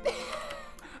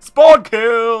 Spawn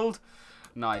killed.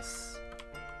 Nice.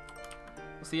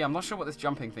 So yeah, I'm not sure what this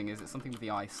jumping thing is. It's something with the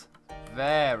ice.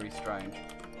 Very strange.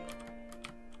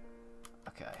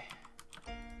 Okay.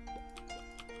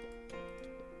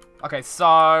 Okay,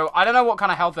 so I don't know what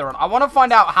kind of health they're on. I want to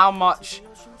find out how much,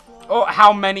 or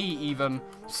how many even,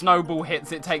 snowball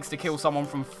hits it takes to kill someone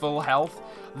from full health.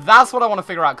 That's what I want to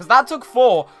figure out, because that took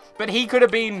 4, but he could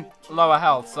have been lower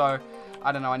health, so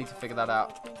I don't know. I need to figure that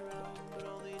out.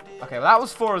 Okay, well, that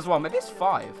was 4 as well. Maybe it's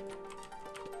 5.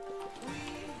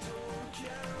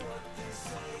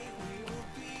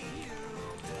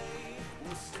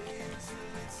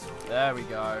 There we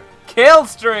go. Kill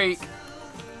streak!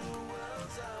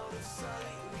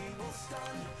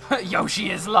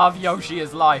 Yoshi is love, Yoshi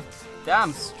is life.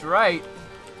 Damn straight.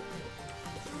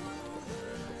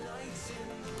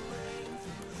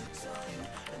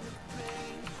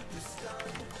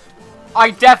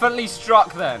 I definitely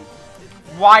struck then.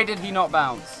 Why did he not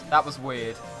bounce? That was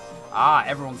weird. Ah,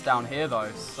 everyone's down here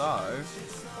though, so...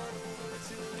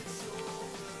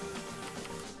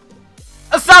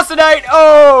 Assassinate!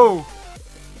 Oh!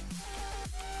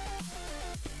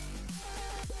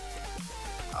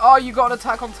 Oh, you got an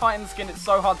attack on Titan skin. It's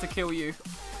so hard to kill you.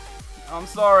 I'm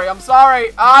sorry. I'm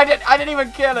sorry. Oh, I didn't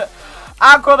even kill it.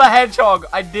 Aqua the Hedgehog.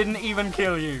 I didn't even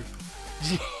kill you.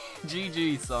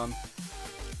 GG, son.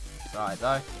 It's alright,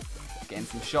 though. Getting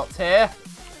some shots here.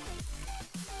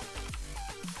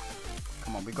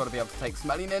 Come on, we've got to be able to take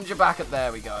Smelly Ninja back at...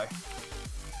 There we go.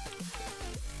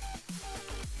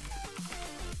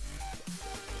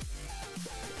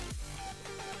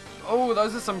 Oh,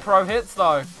 those are some pro hits,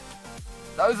 though.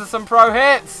 Those are some pro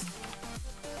hits.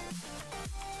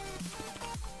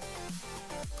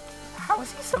 How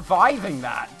is he surviving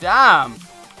that? Damn.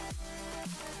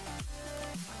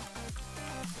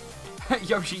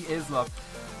 Yoshi is love.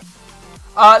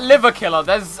 Liver Killer.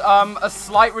 There's a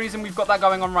slight reason we've got that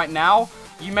going on right now.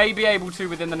 You may be able to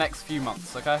within the next few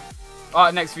months, okay?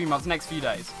 Next few months, next few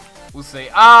days. We'll see.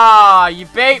 Ah, you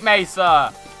beat me,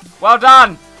 sir. Well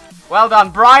done. Well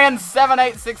done.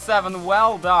 Brian7867,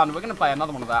 well done. We're going to play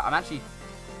another one of that. I'm actually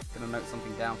going to note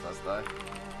something down first, though.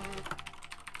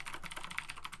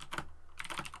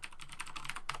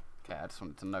 Okay, I just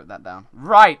wanted to note that down.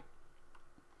 Right.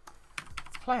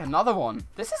 Let's play another one.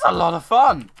 This is a lot of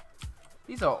fun.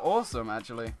 These are awesome,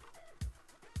 actually.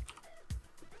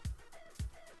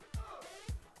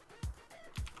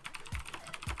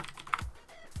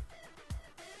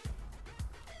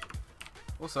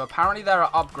 Also, apparently there are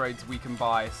upgrades we can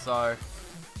buy, so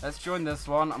let's join this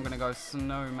one. I'm going to go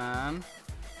Snowman.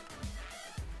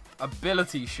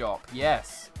 Ability Shop,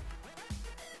 yes.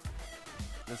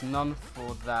 There's none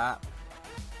for that.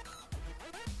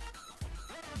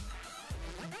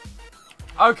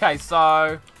 Okay,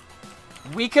 so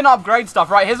we can upgrade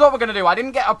stuff. Right, here's what we're going to do. I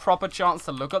didn't get a proper chance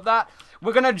to look at that.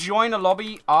 We're going to join a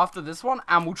lobby after this one,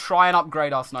 and we'll try and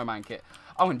upgrade our Snowman kit.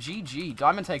 Oh, and GG.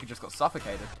 Diamond Taker just got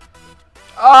suffocated.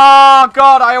 Oh,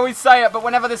 God, I always say it, but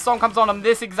whenever this song comes on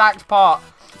this exact part,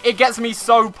 it gets me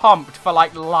so pumped for,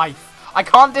 like, life. I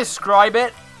can't describe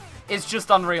it. It's just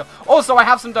unreal. Also, I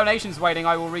have some donations waiting.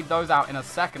 I will read those out in a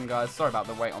second, guys. Sorry about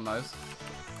the wait on those.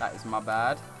 That is my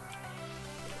bad.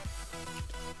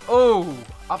 Oh,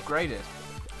 upgraded.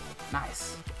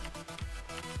 Nice.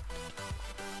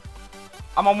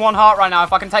 I'm on 1 heart right now.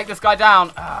 If I can take this guy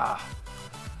down.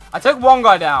 I took one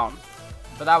guy down,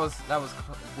 but that was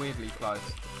weirdly close.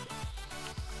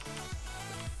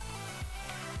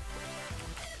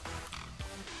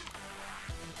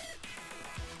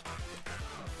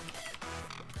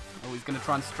 Oh, he's gonna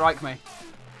try and strike me.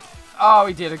 Oh,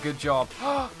 he did a good job.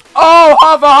 Oh,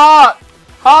 half a heart!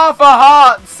 Half a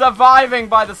heart! Surviving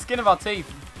by the skin of our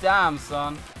teeth. Damn,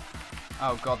 son.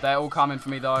 Oh, God, they're all coming for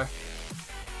me, though.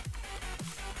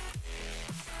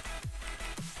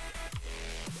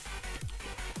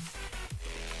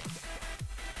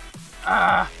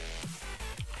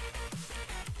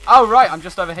 Oh, right, I'm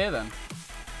just over here, then.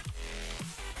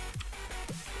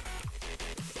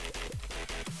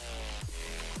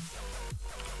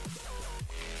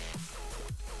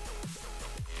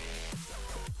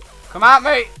 Come at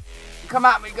me! Come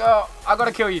at me, girl! I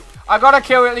gotta kill you. I gotta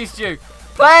kill at least you.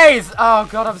 Please! Oh,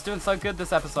 God, I was doing so good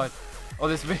this episode. Or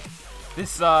this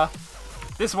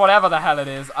whatever the hell it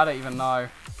is. I don't even know.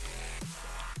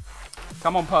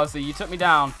 Come on, Percy. You took me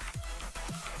down.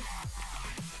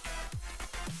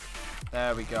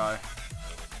 There we go.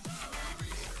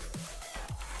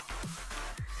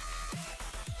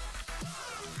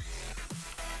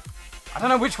 I don't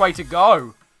know which way to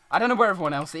go. I don't know where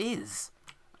everyone else is.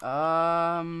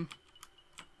 Oh,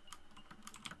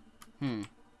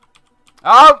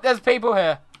 there's people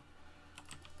here.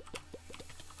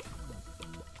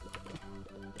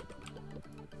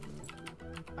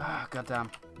 Ah,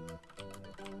 goddamn.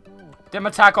 Dim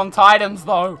attack on Titans,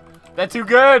 though. They're too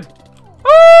good.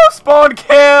 Woo! Spawn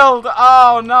killed.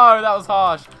 Oh, no. That was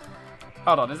harsh.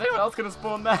 Hold on. Is anyone else going to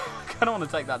spawn there? I don't want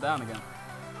to take that down again.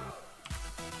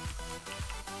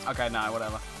 Okay, no,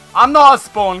 whatever. I'm not a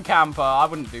spawn camper. I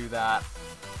wouldn't do that.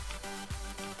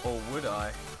 Or would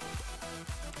I?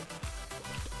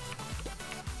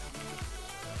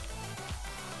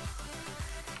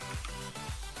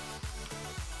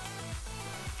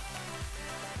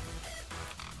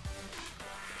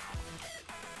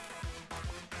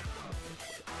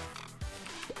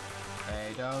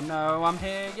 They don't know I'm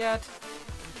here yet.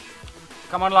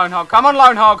 Come on, Lone Hog. Come on,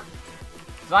 Lone Hog.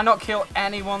 Did I not kill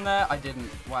anyone there? I didn't.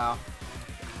 Wow.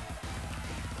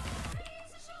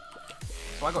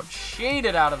 So I got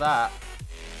cheated out of that.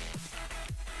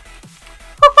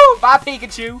 Woohoo! Bye,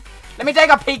 Pikachu. Let me take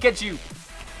a Pikachu. In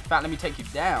fact, let me take you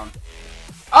down.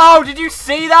 Oh, did you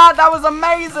see that? That was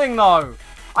amazing, though.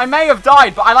 I may have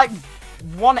died, but I like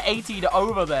 180'd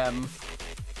over them.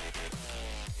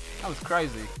 That was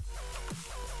crazy.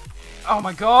 Oh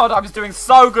my god, I was doing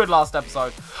so good last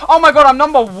episode. Oh my god, I'm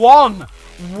number 1.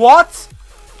 What?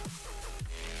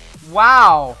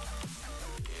 Wow.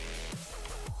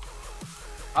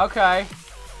 Okay.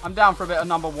 I'm down for a bit of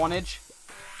number 1-age.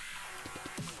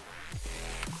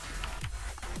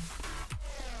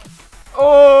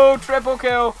 Oh, triple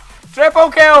kill.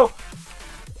 Triple kill.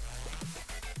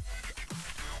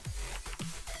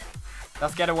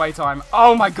 That's getaway time.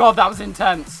 Oh my god, that was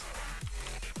intense.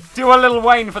 Do a Lil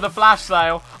Wayne for the flash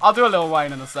sale. I'll do a Lil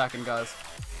Wayne in a second, guys.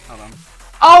 Hold on.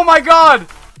 Oh my god!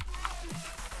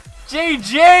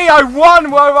 GG! I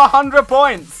won with over 100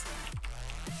 points.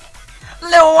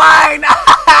 Lil Wayne!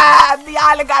 The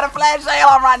island got a flash sale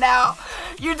on right now.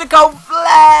 Use the code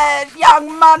FLASH!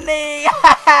 Young Money!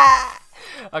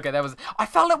 Okay, that was... I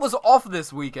felt it was off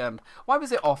this weekend. Why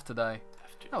was it off today?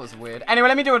 That was weird. Anyway,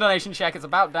 let me do a donation check. It's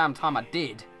about damn time I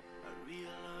did.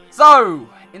 So,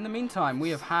 in the meantime, we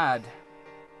have had...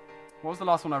 What was the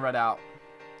last one I read out?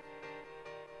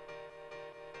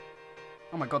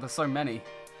 Oh my god, there's so many.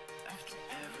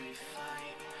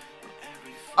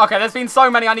 Okay, there's been so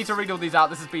many. I need to read all these out.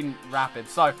 This has been rapid.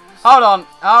 So, hold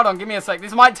on. Give me a sec.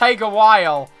 This might take a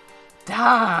while.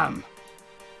 Damn.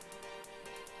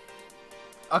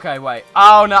 Okay, wait.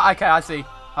 Oh, no. Okay, I see.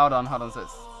 Hold on. So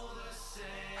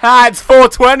it's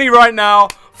 420 right now.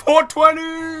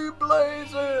 420,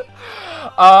 blaze it.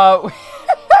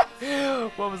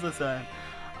 What was I saying?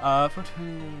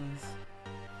 420.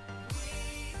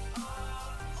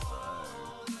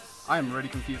 I am really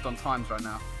confused on times right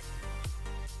now.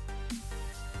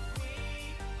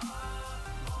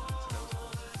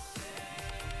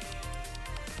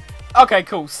 Okay,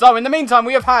 cool. So in the meantime,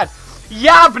 we have had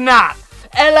Yabna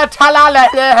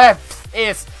Elatalalis.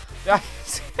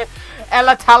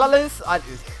 Elatalalis.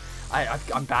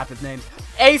 I'm bad with names.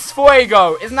 Ace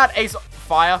Fuego. Isn't that Ace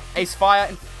Fire? Ace Fire.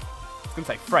 I was going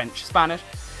to say French, Spanish.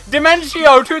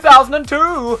 Dimentio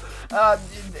 2002.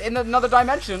 In another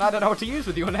dimension. I don't know what to use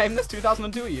with your name. There's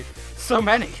 2002 of you. So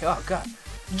many. Oh, God.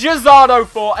 Jazardo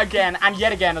 4 again. And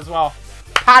yet again as well.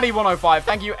 Paddy 105.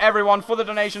 Thank you, everyone, for the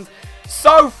donations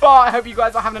so far. I hope you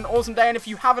guys are having an awesome day. And if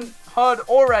you haven't heard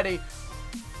already...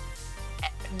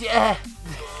 Yeah.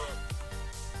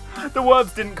 The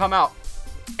words didn't come out.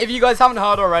 If you guys haven't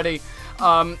heard already,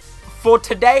 for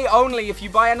today only, if you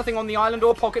buy anything on the island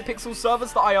or PocketPixels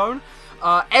servers that I own,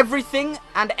 everything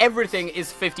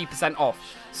is 50% off.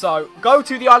 So go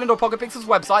to the island or PocketPixels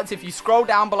websites. If you scroll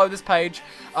down below this page,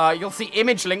 you'll see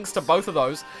image links to both of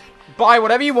those. Buy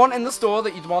whatever you want in the store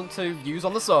that you'd want to use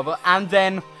on the server, and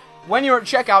then when you're at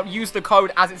checkout, use the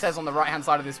code, as it says on the right hand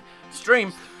side of this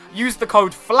stream, use the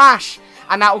code FLASH,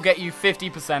 and that will get you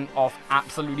 50% off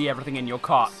absolutely everything in your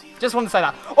cart. Just want to say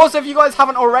that. Also, if you guys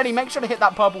haven't already, make sure to hit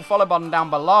that purple follow button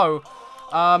down below.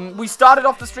 We started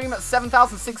off the stream at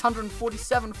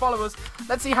 7,647 followers.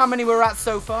 Let's see how many we're at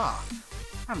so far.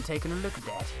 I haven't taken a look at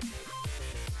that.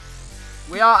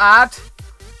 We are at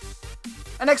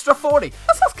an extra 40.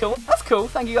 That's cool. That's cool.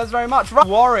 Thank you guys very much.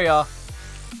 Warrior.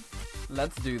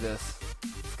 Let's do this.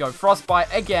 Let's go Frostbite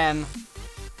again.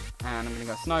 And I'm going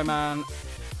to go Snowman.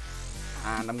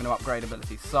 And I'm going to upgrade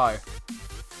ability. So,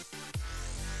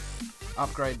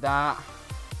 upgrade that.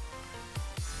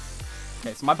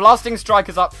 Okay, so my Blasting Strike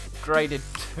is upgraded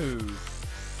too.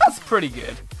 That's pretty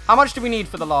good. How much do we need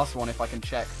for the last one, if I can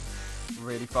check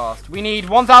really fast? We need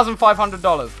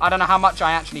 $1,500. I don't know how much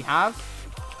I actually have.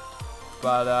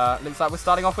 But looks like we're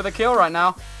starting off with a kill right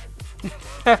now.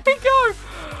 There we go.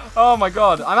 Oh my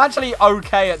god. I'm actually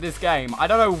okay at this game. I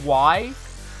don't know why.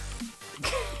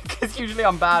 Because usually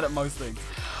I'm bad at most things.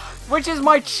 Which is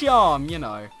my charm, you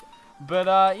know.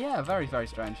 But yeah, very, very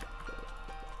strange.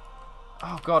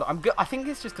 Oh god, I'm good. I think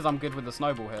it's just because I'm good with the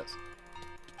snowball hits.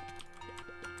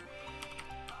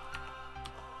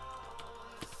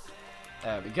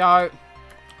 There we go.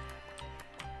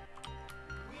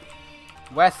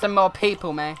 Where's some more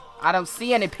people, man? I don't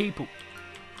see any people.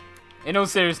 In all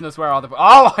seriousness, where are the...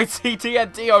 Oh, I see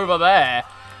TNT over there.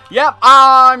 Yep,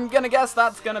 I'm gonna guess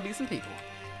that's gonna be some people.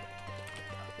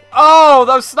 Oh,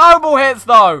 those snowball hits,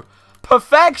 though.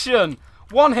 Perfection.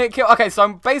 One hit kill. Okay,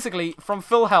 so basically, from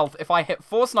full health, if I hit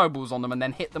 4 snowballs on them and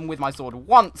then hit them with my sword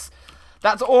once,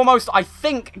 that's almost, I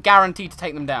think, guaranteed to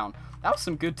take them down. That was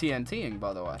some good TNTing,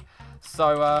 by the way.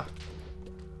 So,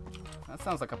 that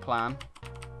sounds like a plan.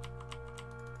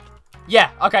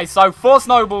 Yeah, okay, so 4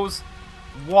 snowballs,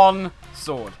 1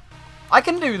 sword. I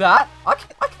can do that. I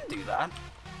can do that.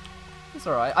 It's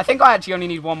alright. I think I actually only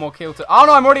need 1 more kill to... Oh,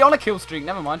 no, I'm already on a kill streak.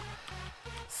 Never mind.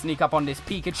 Sneak up on this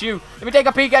Pikachu. Let me take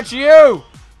a peek at you!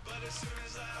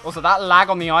 Also, that lag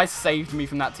on the ice saved me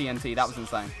from that TNT. That was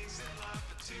insane.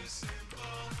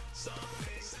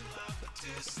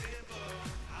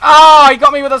 Oh, he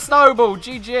got me with a snowball.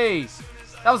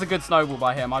 GG. That was a good snowball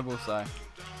by him, I will say.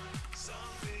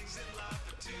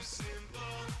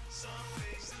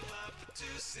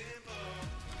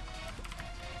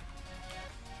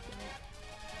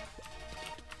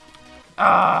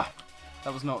 Ah,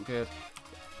 that was not good.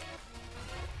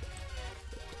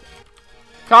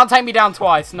 Can't take me down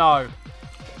twice, no.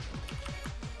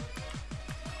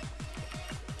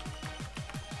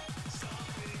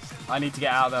 I need to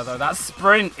get out of there, though. That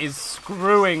sprint is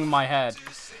screwing my head.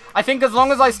 I think as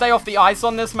long as I stay off the ice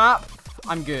on this map,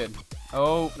 I'm good.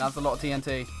 Oh, that's a lot of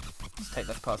TNT. Let's take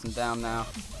this person down now.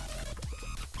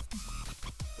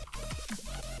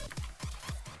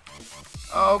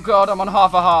 Oh, God, I'm on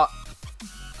half a heart.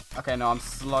 Okay, no, I'm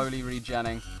slowly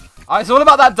regenning. It's all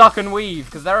about that duck and weave,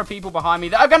 because there are people behind me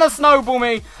that are going to snowball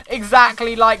me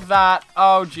exactly like that.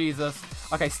 Oh, Jesus.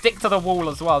 Okay, stick to the wall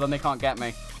as well, then they can't get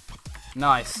me.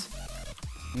 Nice.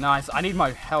 Nice. I need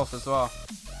my health as well.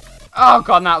 Oh,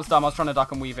 God, that was dumb. I was trying to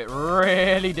duck and weave. It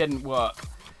really didn't work.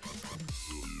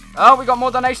 Oh, we got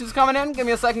more donations coming in. Give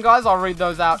me a second, guys. I'll read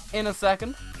those out in a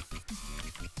second.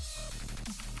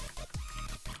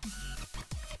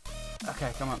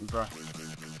 Okay, come on, bro.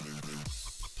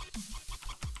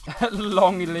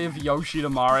 Long live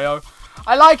YoshiToMario.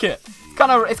 I like it.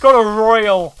 It's got a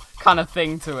royal kind of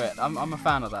thing to it. I'm a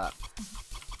fan of that.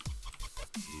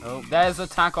 Oh, there's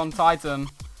Attack on Titan.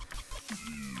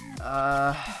 It's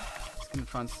gonna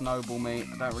try and snowball me.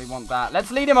 I don't really want that.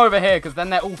 Let's lead him over here, because then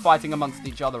they're all fighting amongst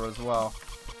each other as well.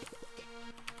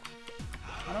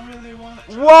 I don't really want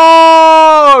it.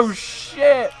 Whoa!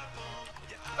 Shit!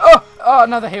 Oh,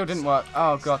 no, the heal didn't work.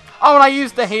 Oh, God. Oh, and I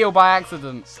used the heal by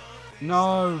accident.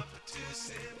 No.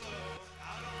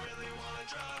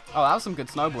 Oh, that was some good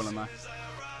snowballing there.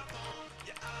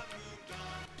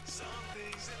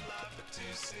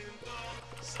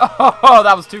 Oh,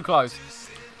 that was too close.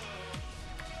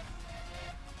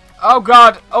 Oh,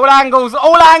 God. All angles.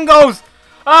 All angles.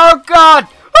 Oh, God.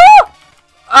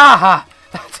 Ah! Aha.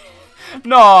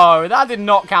 No, that did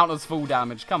not count as full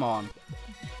damage. Come on.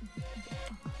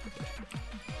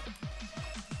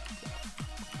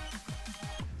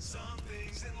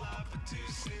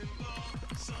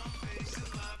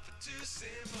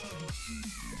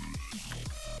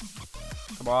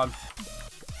 Come on.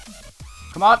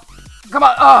 Come on. Come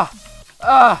on.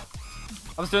 I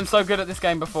was doing so good at this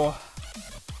game before.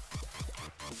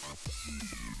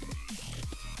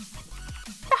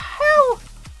 The hell?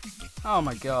 Oh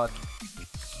my God.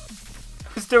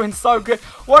 I was doing so good.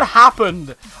 What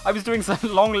happened? I was doing so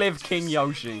long live King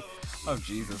Yoshi. Oh,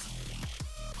 Jesus.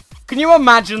 Can you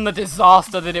imagine the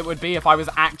disaster that it would be if I was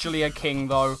actually a king,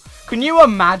 though? Can you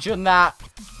imagine that?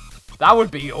 That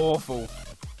would be awful.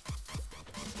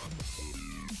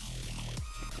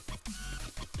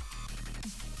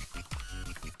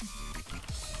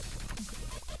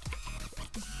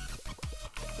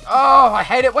 Oh, I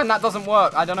hate it when that doesn't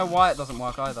work. I don't know why it doesn't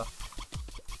work either.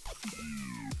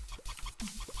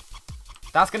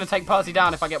 That's going to take Percy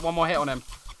down if I get one more hit on him.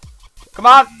 Come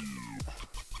on.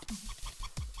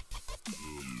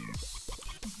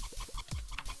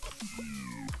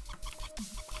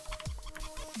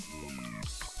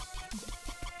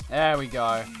 There we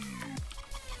go.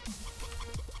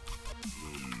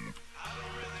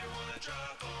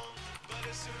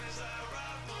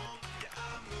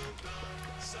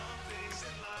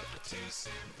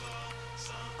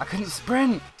 I couldn't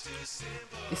sprint.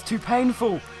 It's too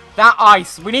painful. That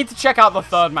ice. We need to check out the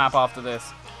third map after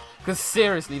this. Because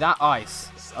seriously, that ice.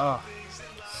 Oh,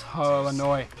 so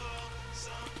annoying.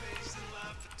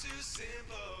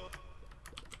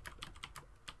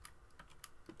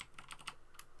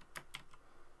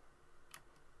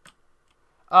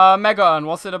 Mega Urn,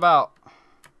 what's it about?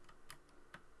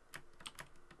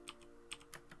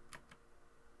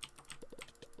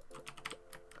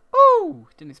 Ooh,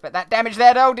 didn't expect that damage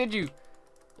there though, did you?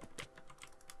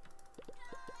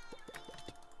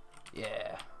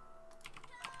 Yeah.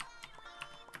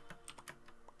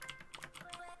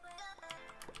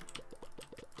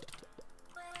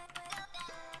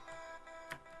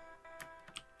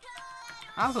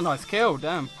 That was a nice kill,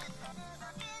 damn.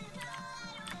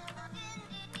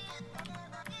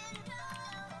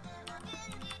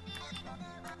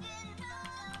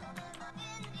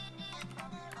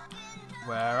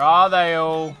 Where are they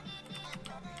all?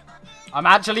 I'm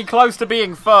actually close to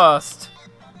being first.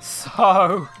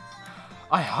 So,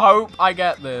 I hope I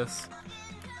get this.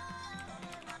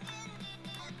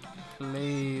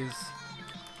 Please.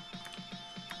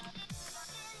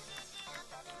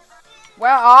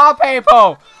 Where are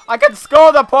people? I can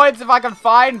score the points if I can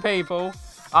find people.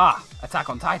 Ah, Attack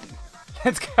on Titan.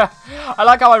 Let's go. I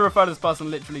like how I refer to this person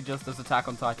literally just as Attack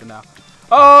on Titan now.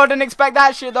 Oh, didn't expect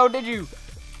that shit though, did you?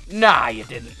 Nah, you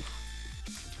didn't.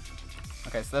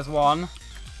 Okay, so there's one.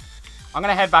 I'm going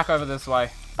to head back over this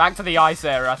way. Back to the ice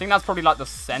area. I think that's probably like the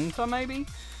center, maybe?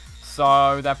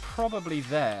 So, they're probably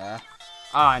there.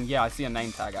 Ah, and yeah, I see a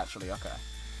name tag, actually. Okay.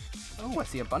 Oh, I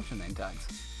see a bunch of name tags.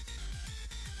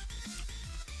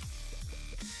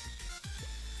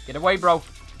 Get away, bro.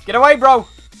 Get away, bro.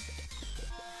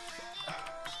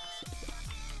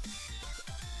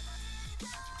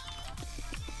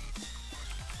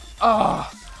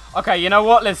 Oh. Okay, you know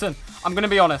what? Listen, I'm going to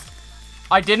be honest.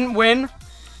 I didn't win,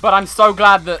 but I'm so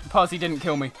glad that Percy didn't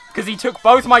kill me. Because he took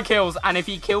both my kills, and if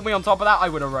he killed me on top of that, I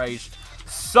would have raged.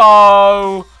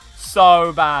 So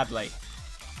badly.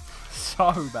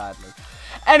 So badly.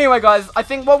 Anyway, guys, I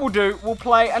think what we'll do, we'll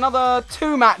play another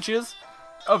 2 matches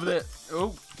of the...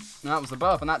 Oh, that was the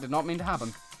burp, and that did not mean to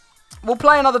happen. We'll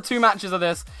play another 2 matches of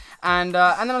this, and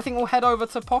then I think we'll head over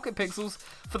to PocketPixels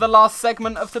for the last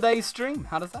segment of today's stream.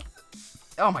 How does that...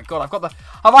 Oh my god,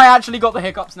 have I actually got the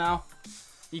hiccups now?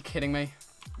 Are you kidding me?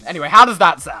 Anyway, how does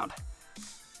that sound?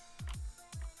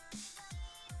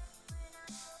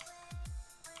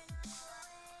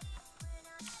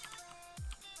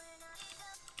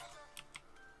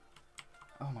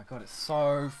 Oh my god, it's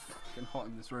so fucking hot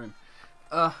in this room.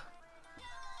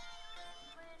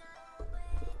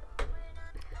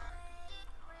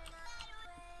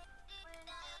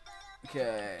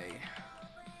 Okay.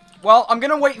 Well, I'm going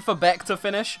to wait for Beck to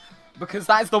finish, because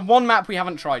that is the one map we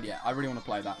haven't tried yet. I really want to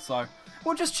play that, so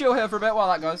we'll just chill here for a bit while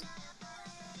that goes.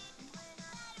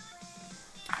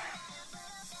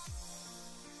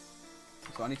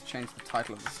 So I need to change the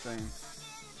title of the stream.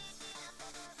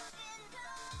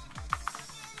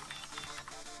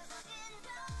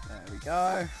 There we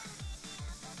go.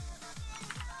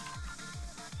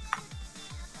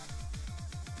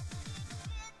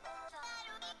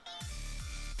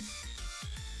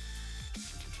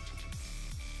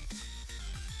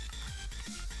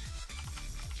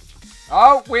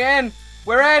 Oh, we're in!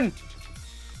 We're in!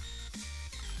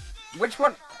 Which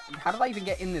one? How did I even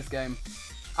get in this game?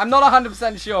 I'm not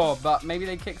 100% sure, but maybe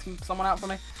they kicked someone out for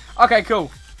me. Okay, cool.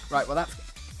 Right, well that's...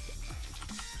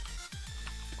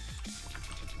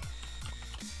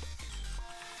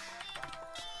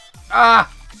 Ah!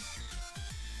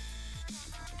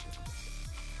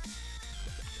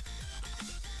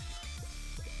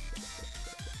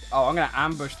 Oh, I'm gonna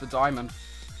ambush the diamond.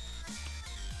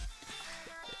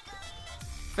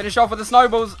 Finish off with the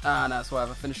snowballs. Ah, no, it's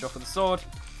whatever. Finish off with the sword.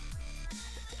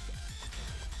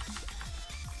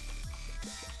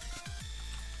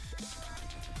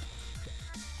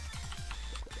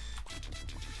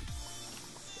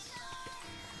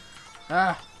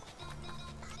 Ah.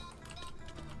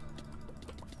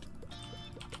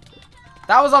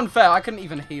 That was unfair. I couldn't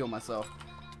even heal myself.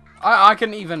 I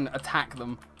couldn't even attack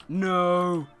them.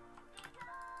 No.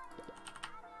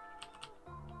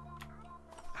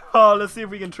 Oh, let's see if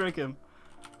we can trick him.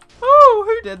 Oh,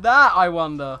 who did that, I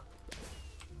wonder?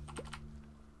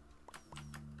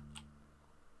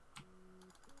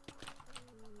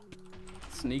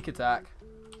 Sneak attack.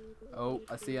 Oh,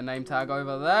 I see a name tag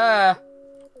over there.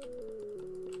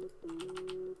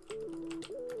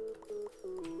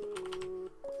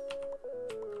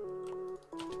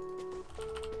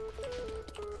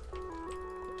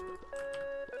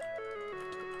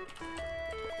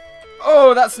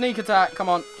 Oh, that sneak attack. Come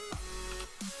on.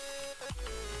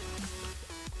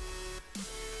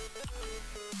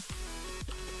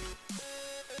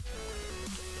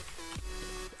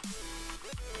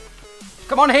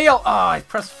 Come on, heal. Oh, I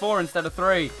pressed 4 instead of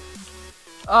 3.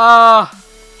 I'm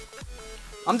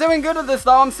doing good at this,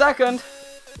 though. I'm second.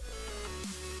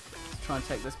 Let's try and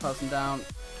take this person down.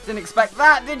 Didn't expect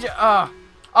that, did you? Oh,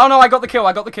 no, I got the kill.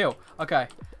 I got the kill. Okay,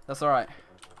 that's all right.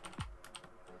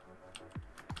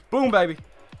 Boom, baby.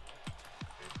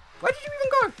 Where did you even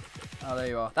go? Oh, there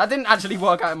you are. That didn't actually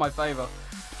work out in my favor.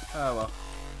 Oh, well.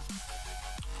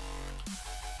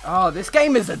 Oh, this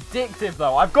game is addictive,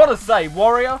 though. I've got to say,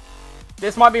 Warrior,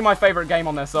 this might be my favorite game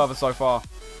on their server so far.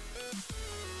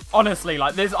 Honestly,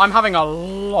 like this, I'm having a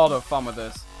lot of fun with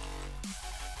this.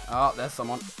 Oh, there's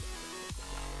someone.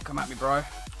 Come at me, bro.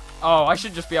 Oh, I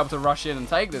should just be able to rush in and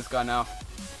take this guy now.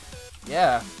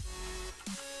 Yeah.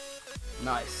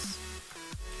 Nice.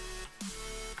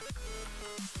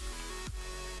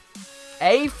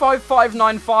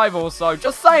 A5595 also.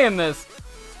 Just saying this.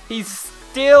 He's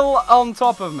still on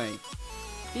top of me.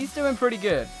 He's doing pretty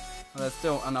good. Well, there's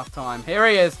still enough time. Here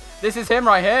he is. This is him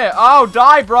right here. Oh,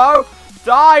 die, bro.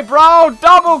 Die, bro.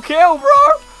 Double kill, bro.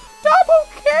 Double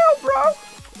kill, bro.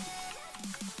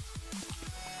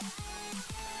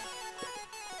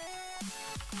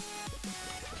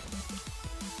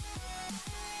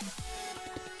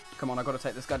 Come on, I've got to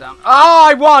take this guy down. Oh,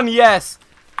 I won. Yes.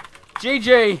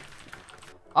 GG.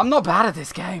 I'm not bad at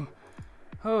this game.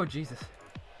 Oh, Jesus.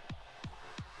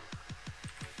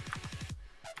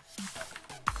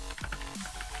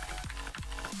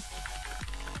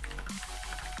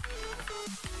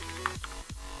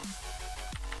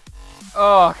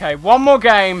 Oh, okay. One more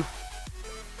game.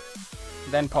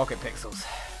 Then PocketPixels.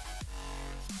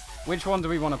 Which one do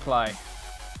we want to play?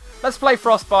 Let's play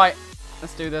Frostbite.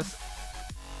 Let's do this.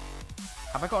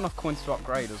 Have I got enough coins to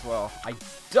upgrade as well? I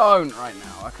don't right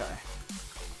now. Okay.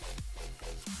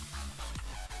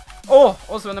 Oh,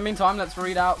 also in the meantime, let's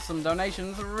read out some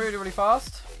donations really, really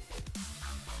fast.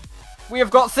 We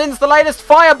have got since the latest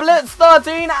Fire Blitz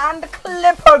 13 and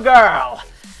Clipper Girl.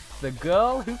 The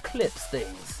girl who clips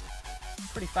things.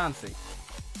 Pretty fancy.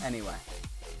 Anyway.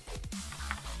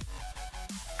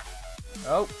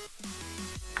 Oh.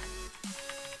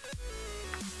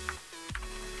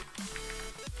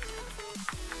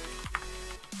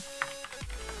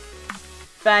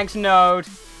 Thanks, Node.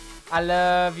 I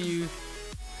love you.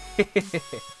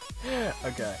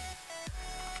 Okay.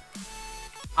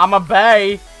 I'm a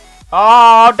bay.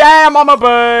 Oh, damn, I'm a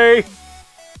bay.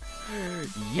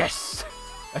 Yes.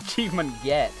 Achievement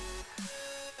get.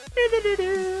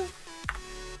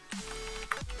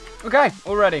 Okay,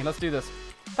 all ready. Let's do this.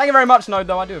 Thank you very much, Node,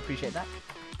 though. I do appreciate that.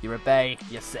 You're a bay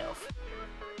yourself.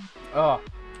 Oh.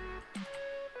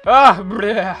 Ah,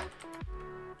 bleh.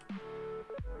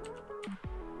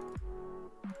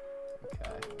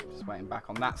 Waiting back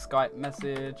on that Skype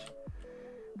message.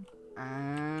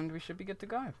 And we should be good to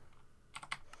go.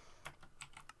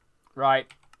 Right.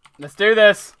 Let's do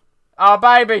this. Oh,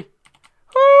 baby.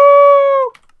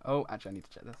 Woo! Oh, actually, I need to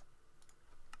check this.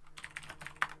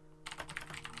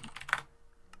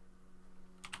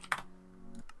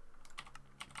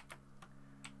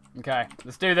 Okay,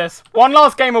 let's do this. One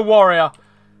last game of Warrior.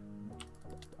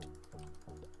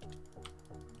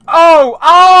 Oh!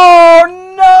 Oh,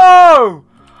 no!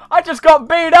 I just got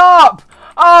beat up!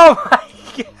 Oh my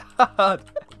god!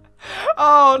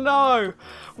 Oh no!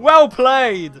 Well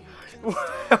played!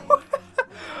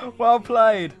 Well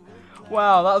played!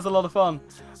 Wow, that was a lot of fun.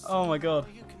 Oh my god.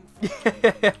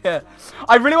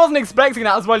 I really wasn't expecting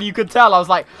that as well, you could tell. I was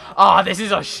like, oh, this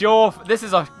is a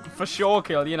for sure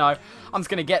kill, you know. I'm just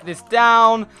gonna get this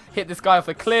down, hit this guy off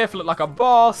the cliff, look like a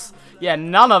boss. Yeah,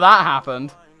 none of that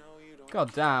happened.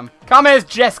 God damn. Come here,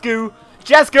 Jesku!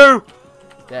 Jesku!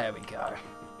 There we go.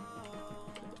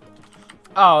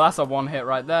 Oh, that's a one hit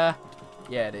right there.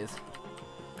 Yeah, it is.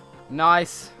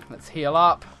 Nice. Let's heal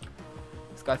up.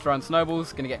 This guy throwing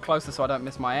snowballs. Gonna get closer so I don't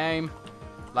miss my aim.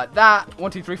 Like that.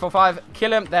 1, 2, 3, 4, 5.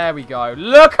 Kill him. There we go.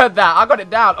 Look at that. I got it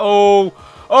down. Oh.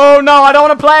 Oh, no. I don't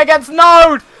want to play against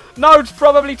Node. Node's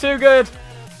probably too good.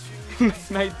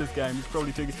 Made this game. He's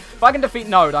probably too good. If I can defeat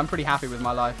Node, I'm pretty happy with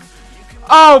my life.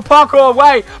 Oh, parkour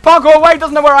away! Parkour away!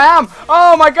 Doesn't know where I am!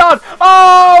 Oh my god!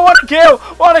 Oh, what a kill!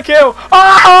 What a kill!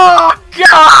 Oh,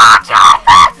 god!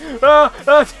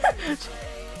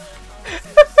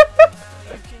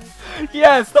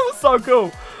 Yes, that was so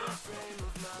cool!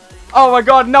 Oh my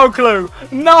god, no clue!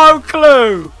 No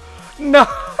clue! No!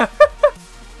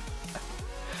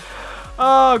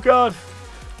 Oh god!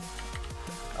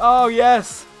 Oh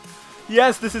yes!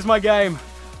 Yes, this is my game!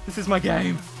 This is my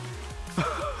game!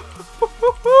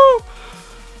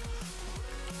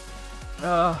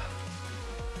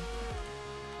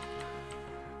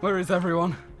 Where is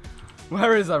everyone?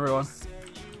 Where is everyone?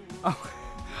 Oh,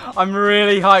 I'm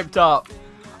really hyped up.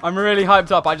 I'm really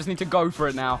hyped up. I just need to go for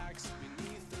it now.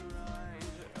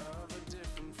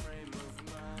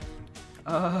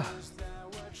 Where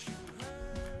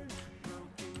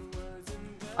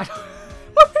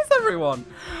is everyone?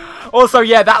 Also,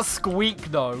 yeah, that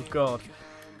squeak though. God.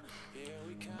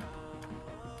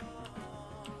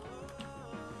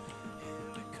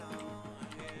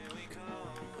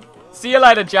 See you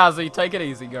later, Jazzy. Take it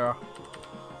easy, girl.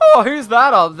 Oh, who's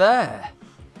that up there?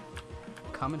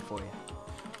 Coming for you.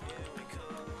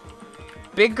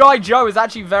 Big guy Joe is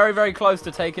actually very, very close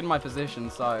to taking my position,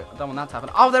 so I don't want that to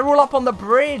happen. Oh, they're all up on the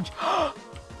bridge.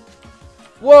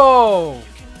 Whoa.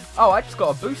 Oh, I just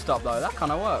got a boost up, though. That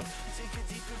kind of worked.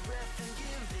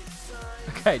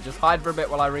 Okay, just hide for a bit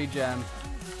while I regen.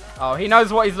 Oh, he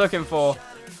knows what he's looking for.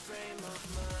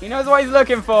 He knows what he's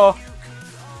looking for.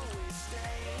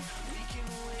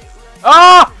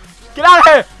 Ah! Get out of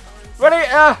here! Ready?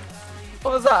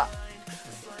 What was that?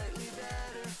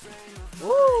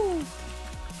 Woo!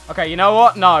 Okay, you know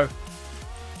what? No.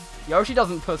 Yoshi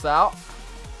doesn't puss out.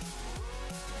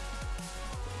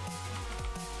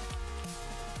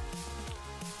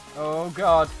 Oh,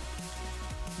 God.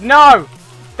 No!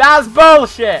 That's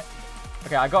bullshit!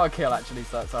 Okay, I got a kill, actually,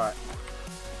 so it's alright.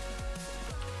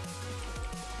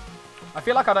 I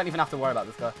feel like I don't even have to worry about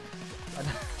this guy. I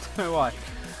don't know why.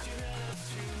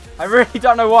 I really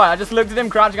don't know why. I just looked at him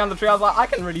crouching under the tree. I was like, I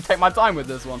can really take my time with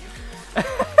this one.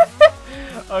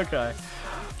 Okay.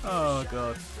 Oh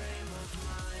god.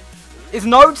 Is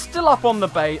Node still up on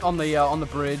the on the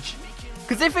bridge?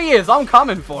 Because if he is, I'm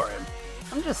coming for him.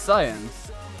 I'm just saying.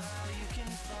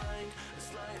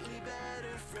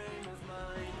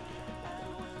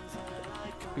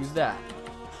 Who's that?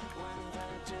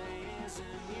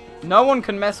 No one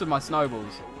can mess with my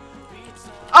snowballs.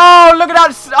 Oh, look at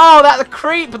that! Oh, that's a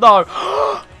creep though.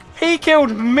 He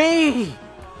killed me.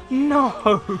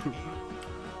 No.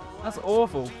 That's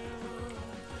awful.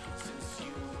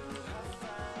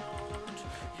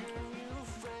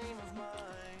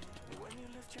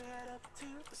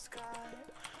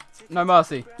 No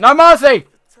mercy. No mercy!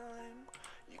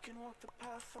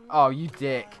 Oh, you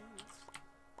dick.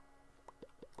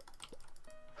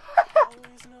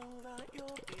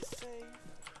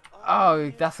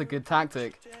 Oh, that's a good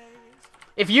tactic.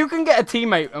 If you can get a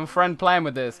teammate and friend playing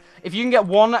with this, if you can get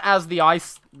one as the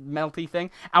ice melty thing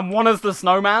and one as the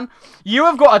snowman, you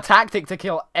have got a tactic to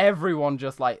kill everyone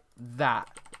just like that.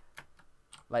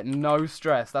 Like, no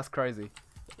stress. That's crazy.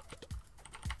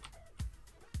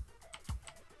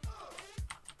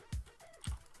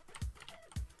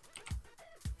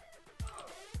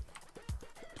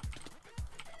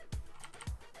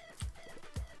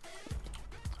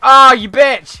 Ah, you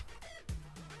bitch!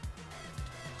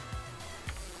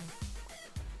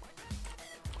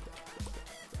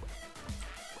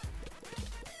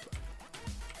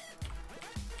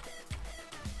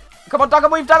 Come on, duck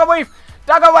and weave, duck and weave!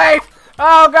 Duck and weave!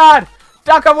 Oh god!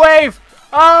 Duck and weave!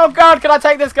 Oh god, can I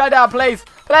take this guy down, please?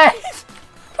 Please!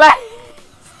 Please!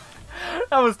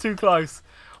 That was too close.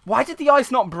 Why did the ice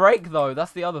not break though?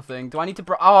 That's the other thing. Do I need to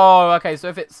break? Oh, okay, so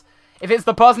if it's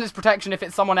the person, it's protection. If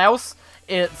it's someone else,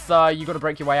 it's you got to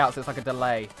break your way out, so it's like a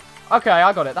delay. Okay,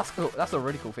 I got it. That's cool. That's a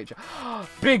really cool feature.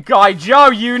 Big guy Joe,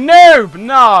 you noob!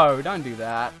 No, don't do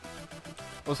that.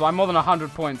 Also, I'm more than 100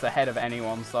 points ahead of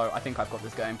anyone, so I think I've got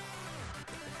this game.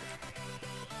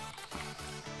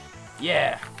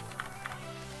 Yeah.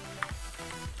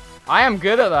 I am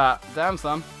good at that. Damn,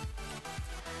 son.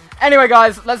 Anyway,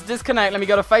 guys, let's disconnect. Let me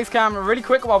go to face cam really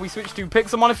quick while we switch to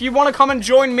Pixelmon. If you want to come and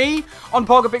join me on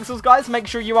PocketPixels, guys, make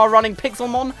sure you are running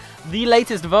Pixelmon, the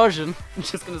latest version. I'm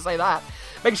just going to say that.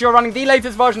 Make sure you're running the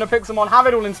latest version of Pixelmon. Have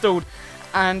it all installed.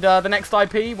 And the next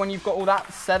IP, when you've got all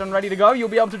that set and ready to go, you'll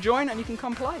be able to join and you can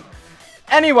come play.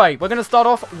 Anyway, we're going to start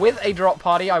off with a drop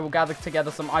party. I will gather together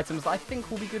some items that I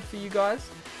think will be good for you guys.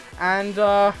 And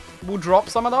we'll drop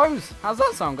some of those. How's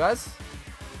that sound, guys?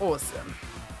 Awesome.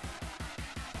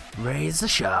 Razor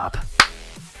sharp.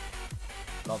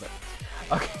 Love it.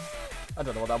 Okay. I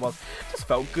don't know what that was. Just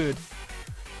felt good.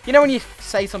 You know when you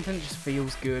say something that just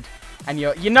feels good? And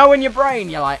you know in your brain,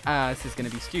 you're like, this is going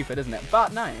to be stupid, isn't it?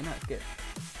 But no, it's good.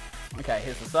 Okay,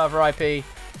 here's the server IP.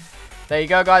 There you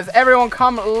go, guys. Everyone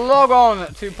come log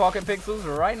on to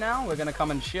PocketPixels right now. We're going to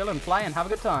come and chill and play and have a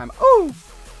good time. Ooh!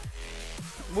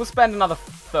 We'll spend another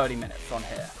 30 minutes on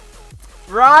here.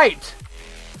 Right!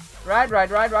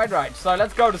 Right. So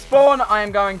let's go to spawn. I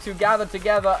am going to gather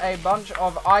together a bunch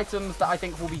of items that I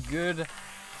think will be good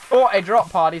for a drop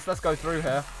party, so let's go through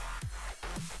here.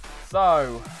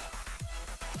 So,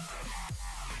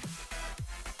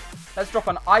 let's drop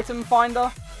an item finder,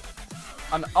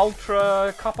 an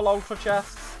couple ultra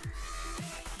chests.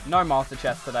 No master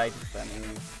chest today, just any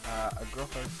a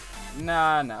grotto.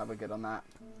 Nah, we're good on that.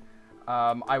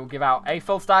 I will give out a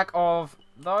full stack of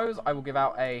those. I will give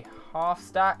out a half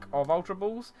stack of ultra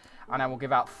balls, and I will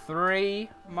give out 3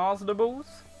 master balls,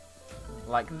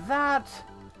 like that.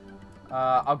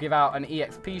 I'll give out an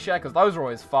EXP share because those are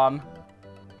always fun,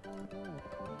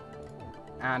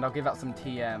 and I'll give out some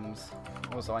TMs.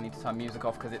 Also, I need to turn music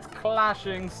off because it's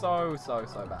clashing so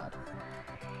bad.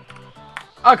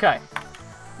 Okay,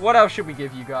 what else should we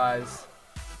give you guys?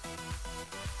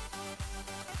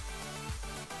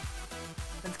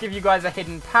 Let's give you guys a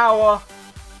hidden power.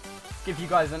 Let's give you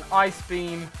guys an ice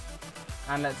beam,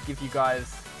 and let's give you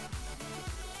guys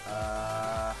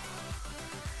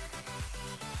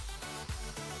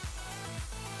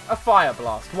a fire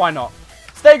blast. Why not?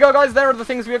 So there you go, guys. There are the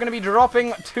things we are going to be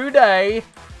dropping today.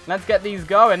 Let's get these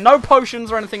going. No potions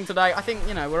or anything today. I think,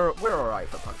 you know, we're alright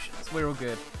for potions. We're all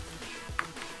good.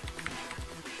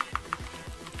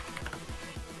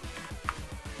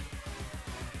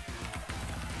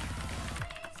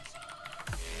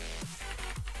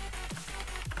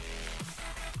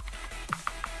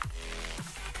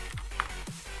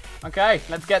 Okay,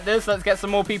 let's get this. Let's get some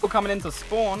more people coming in to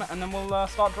spawn, and then we'll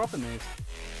start dropping these.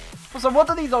 So what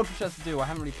do these ultra chests do? I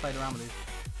haven't really played around with these.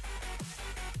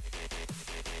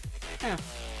 Yeah,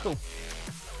 cool.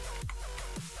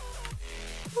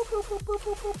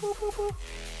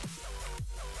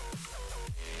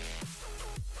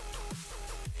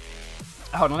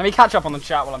 Hold on, let me catch up on the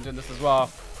chat while I'm doing this as well.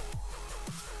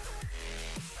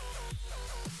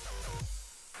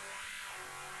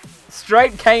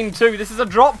 Straight Kane 2. This is a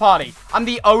drop party. I'm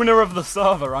the owner of the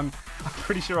server. I'm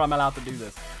pretty sure I'm allowed to do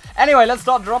this. Anyway, let's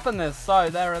start dropping this. So,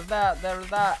 there is that. There is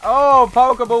that. Oh,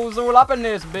 Pokeballs all up in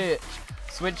this bitch.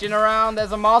 Switching around.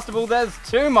 There's a Master Ball. There's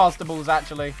 2 Master Balls,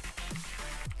 actually.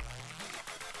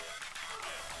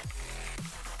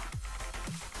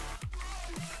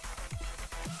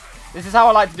 This is how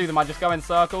I like to do them. I just go in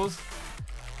circles.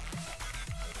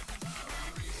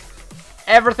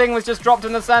 Everything was just dropped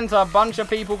in the center. A bunch of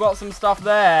people got some stuff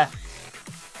there.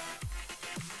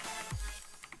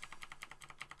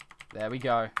 There we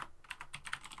go.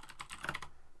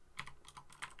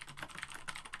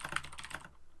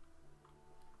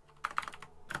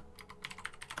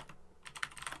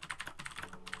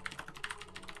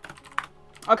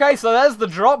 Okay, so there's the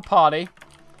drop party.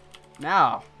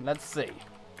 Now, let's see.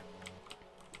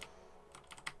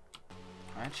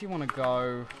 I actually want to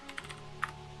go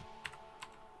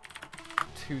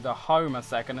to the home a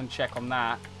second and check on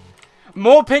that.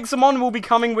 More Pixelmon will be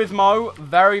coming with Mo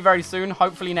very soon.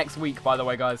 Hopefully next week, by the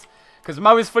way, guys. Because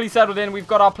Mo is fully settled in. We've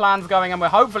got our plans going, and we're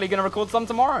hopefully going to record some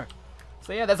tomorrow.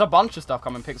 So yeah, there's a bunch of stuff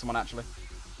coming Pixelmon, actually.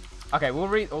 Okay, we'll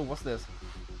read... Oh, what's this?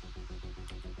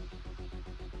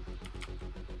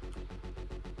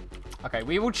 Okay,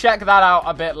 we will check that out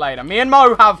a bit later. Me and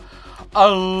Mo have a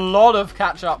lot of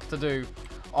catch-up to do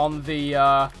on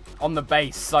the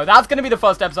base. So that's going to be the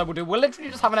first episode we'll do. We'll literally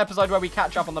just have an episode where we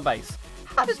catch up on the base.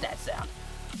 How does that sound?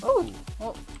 Oh,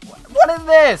 what is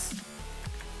this?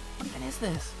 What even is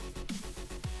this?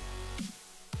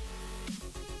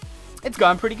 It's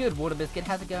going pretty good. Water Biscuit,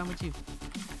 how's it going with you?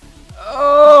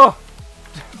 Oh!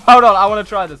 Hold on, I want to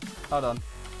try this. Hold on.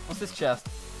 What's this chest?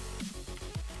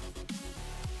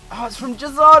 Oh, it's from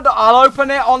Jazard. I'll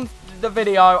open it on the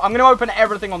video. I'm going to open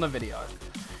everything on the video.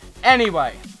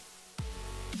 Anyway.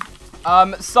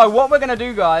 So what we're going to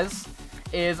do, guys,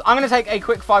 is I'm going to take a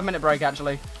quick 5-minute break,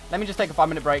 actually. Let me just take a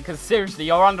 5-minute break, because seriously,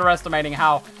 you're underestimating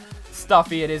how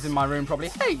stuffy it is in my room, probably.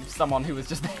 Hey, someone who was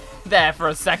just there for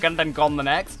a second and gone the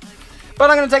next. But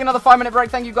I'm going to take another 5-minute break.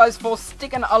 Thank you guys for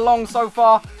sticking along so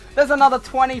far. There's another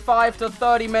 25 to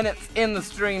 30 minutes in the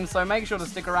stream, so make sure to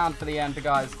stick around for the end,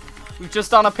 guys. We've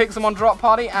just done a Pixelmon drop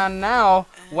party, and now,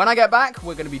 when I get back,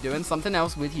 we're going to be doing something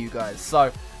else with you guys.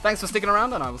 So, thanks for sticking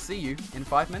around, and I will see you in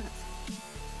 5 minutes.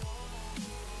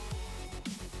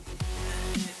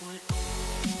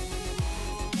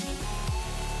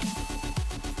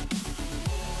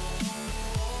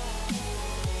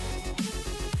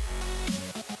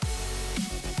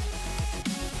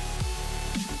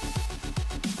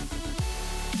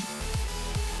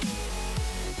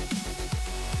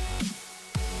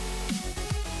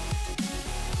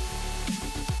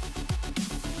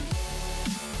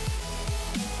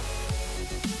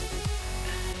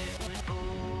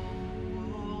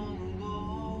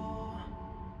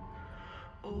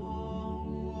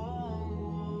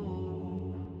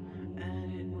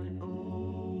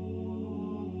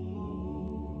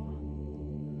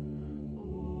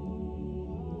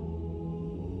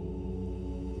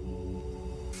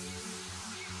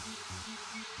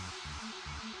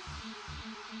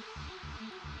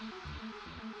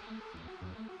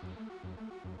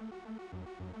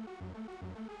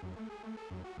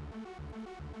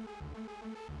 I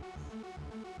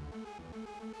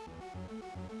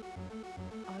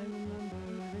remember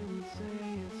they would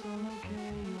say it's all okay,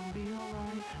 you'll be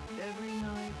alright. Every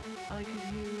night I could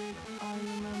hear it, I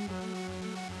remember.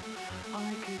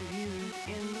 I could hear it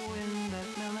in the wind, that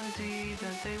melody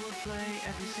that they would play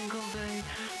every single day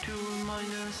to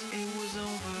remind us it was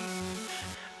over.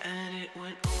 And it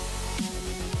went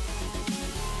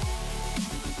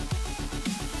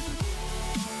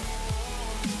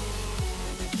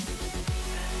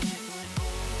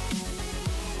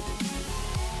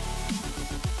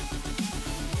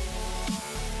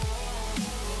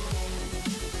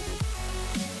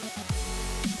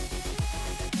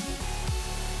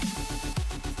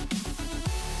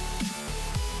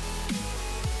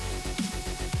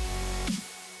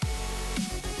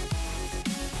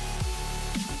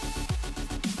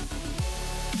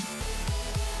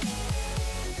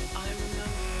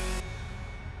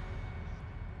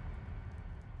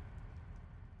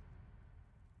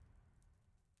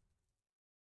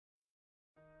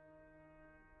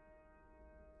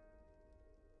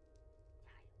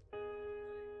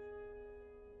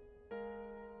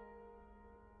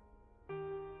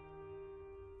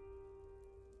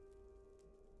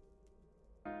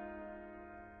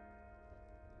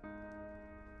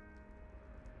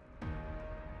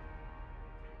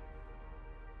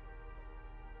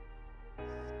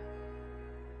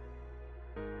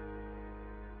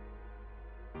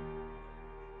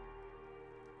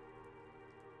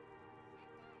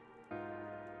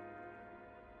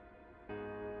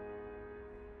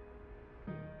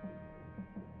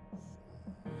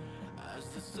as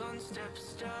the sun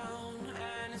steps down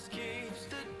and escapes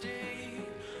the day,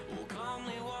 we'll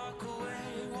calmly walk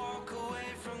away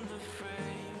from the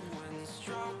fray. When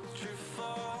structure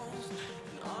falls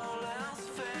and all else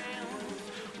fails,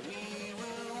 we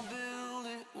will build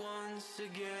it once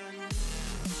again.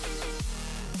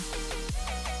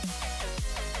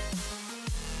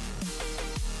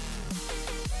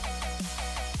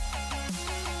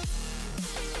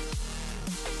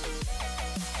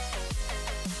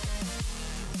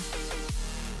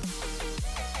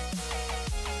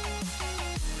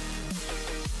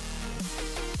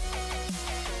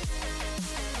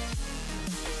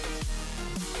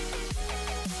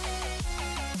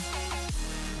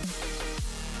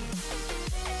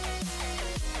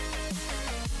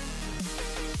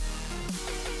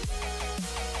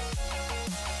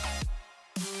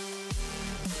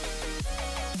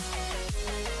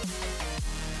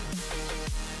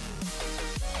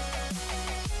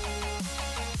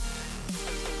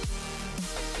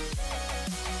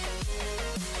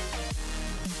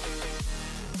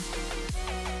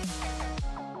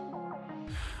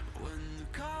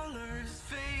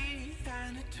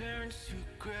 Turns to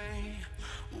gray,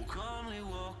 we'll calmly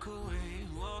walk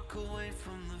away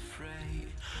from the fray.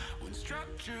 When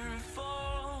structure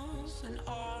falls and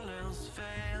all else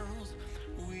fails,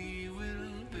 we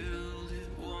will build it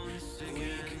once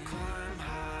again. We can climb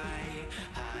high,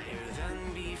 higher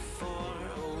than before,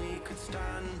 or we could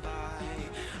stand by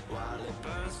while it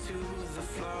burns to the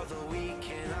floor, though we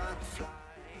cannot fly.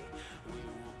 We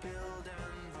will build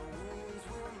and the wounds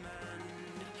will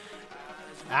mend.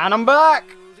 And I'm back!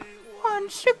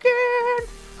 Once again!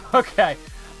 Okay,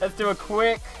 let's do a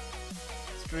quick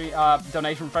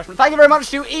donation refreshment. Thank you very much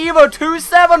to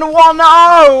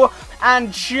Evo2710 and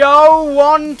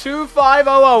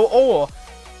Joe12500 or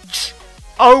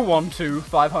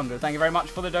 012500. Thank you very much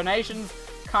for the donations,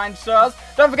 kind sirs.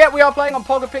 Don't forget, we are playing on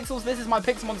PocketPixels. This is my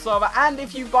Pixelmon server, and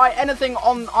if you buy anything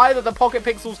on either the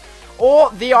PocketPixels or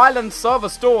the Island server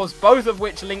stores, both of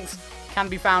which links can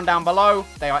be found down below,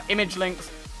 they are image links,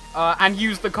 and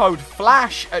use the code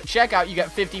FLASH at checkout, you get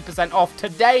 50% off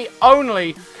today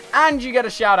only, and you get a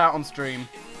shout out on stream.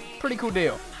 Pretty cool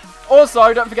deal.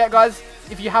 Also, don't forget guys,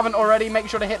 if you haven't already, make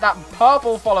sure to hit that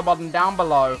purple follow button down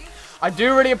below. I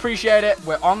do really appreciate it.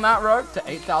 We're on that road to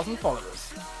 8,000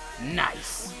 followers.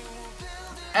 Nice.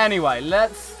 Anyway,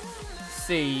 let's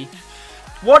see.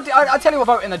 I tell you what,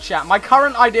 vote in the chat. My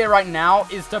current idea right now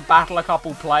is to battle a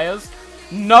couple players,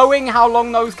 knowing how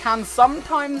long those can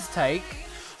sometimes take.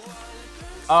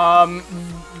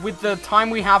 With the time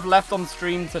we have left on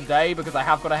stream today, because I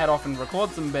have got to head off and record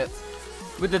some bits,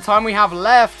 with the time we have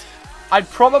left, I'd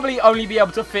probably only be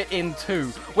able to fit in 2,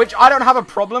 which I don't have a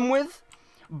problem with,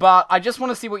 but I just want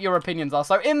to see what your opinions are.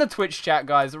 So in the Twitch chat,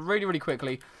 guys, really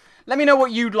quickly, let me know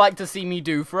what you'd like to see me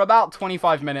do for about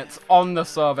 25 minutes on the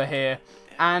server here,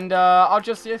 and I'll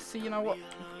just see, you know, what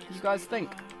you guys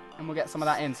think, and we'll get some of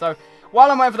that in. So while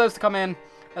I'm waiting for those to come in,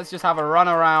 let's just have a run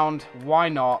around. Why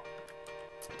not?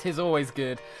 'Tis always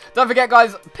good. Don't forget,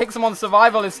 guys, Pixelmon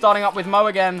Survival is starting up with Mo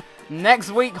again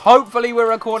next week. Hopefully we're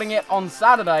recording it on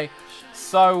Saturday.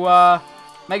 So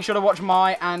make sure to watch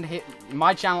my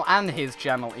channel and his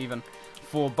channel even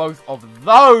for both of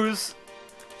those.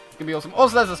 It's gonna be awesome.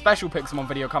 Also, there's a special Pixelmon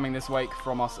video coming this week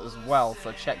from us as well,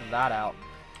 so check that out.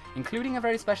 Including a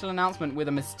very special announcement with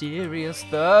a mysterious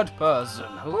third person.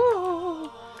 Ooh.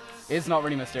 It's not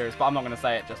really mysterious, but I'm not going to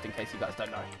say it just in case you guys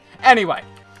don't know. Anyway,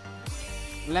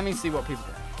 let me see what people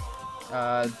do.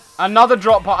 Another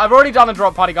drop party. I've already done a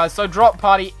drop party, guys, so drop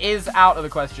party is out of the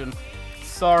question.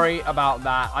 Sorry about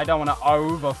that. I don't want to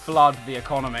overflood the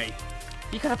economy.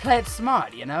 You got to play it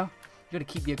smart, you know? You got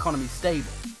to keep the economy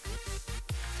stable.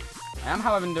 I am,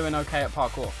 however, doing okay at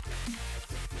parkour.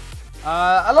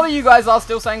 A lot of you guys are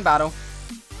still saying battle.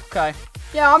 Okay.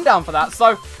 Yeah, I'm down for that.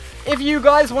 So, if you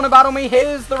guys want to battle me,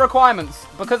 here's the requirements.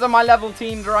 Because of my level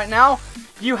teams right now,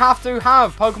 you have to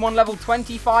have Pokemon level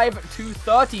 25 to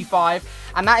 35.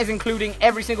 And that is including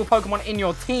every single Pokemon in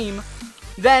your team.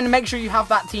 Then make sure you have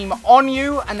that team on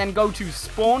you. And then go to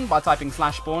spawn by typing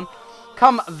 /spawn.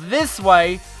 Come this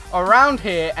way, around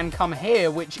here, and come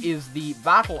here, which is the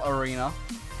battle arena.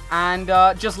 And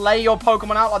just lay your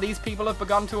Pokemon out like these people have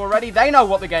begun to already. They know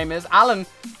what the game is. Alan,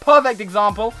 perfect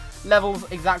example. Levels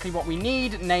exactly what we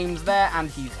need. Names there, and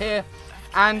he's here.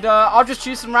 And I'll just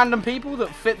choose some random people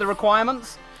that fit the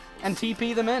requirements and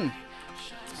TP them in.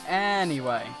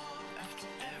 Anyway,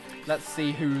 let's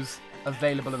see who's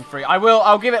available and free.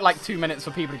 I'll give it like 2 minutes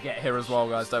for people to get here as well,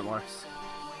 guys. Don't worry.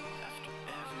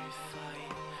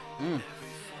 In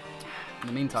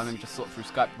the meantime, let me just sort through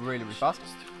Skype really, really fast.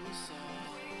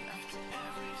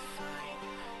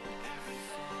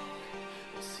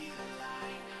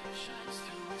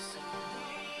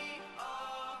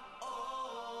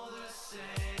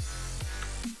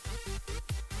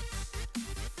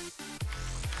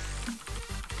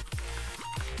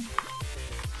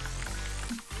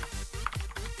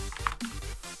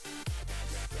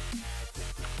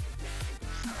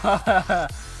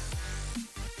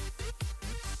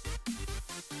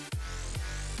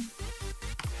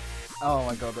 Oh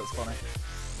my god, that's funny.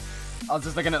 I was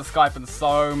just looking at Skype and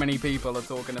so many people are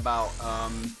talking about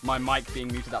my mic being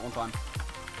muted at one time.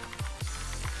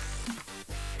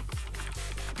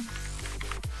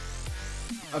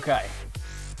 Okay.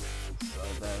 So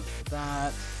there's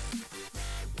that.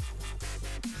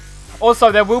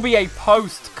 Also, there will be a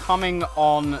post coming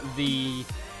on the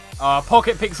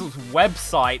PocketPixels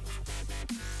website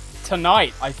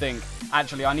tonight, I think.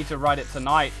 Actually, I need to write it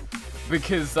tonight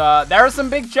because there are some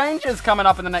big changes coming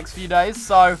up in the next few days,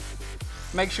 so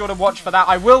make sure to watch for that.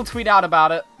 I will tweet out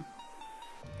about it.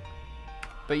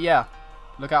 But yeah,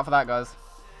 look out for that, guys.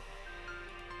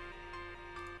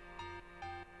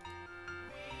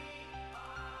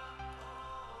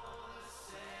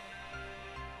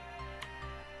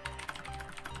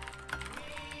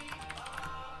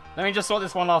 Let me just sort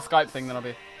this one last Skype thing, then I'll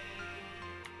be...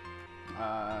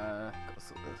 gotta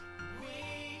sort this.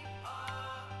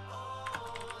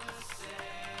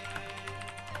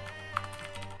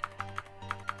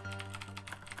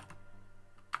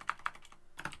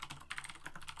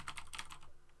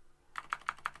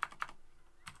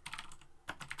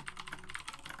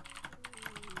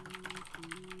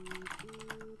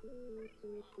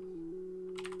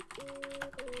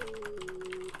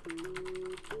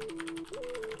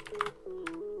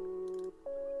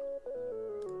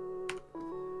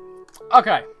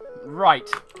 Okay, right.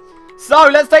 So,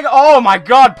 let's take... Oh my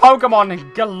god,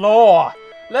 Pokemon galore.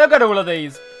 Look at all of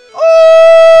these.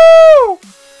 Ooh!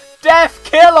 Death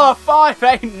Killer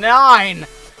 589.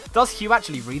 Does Hugh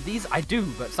actually read these? I do,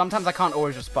 but sometimes I can't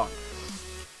always respond.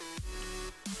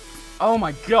 Oh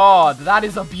my god, that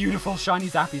is a beautiful shiny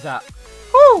Zappy Zap.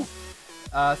 Woo!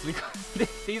 So we got,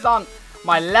 these aren't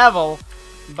my level,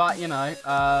 but you know,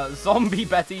 Zombie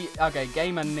Betty. Okay,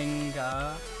 Gamer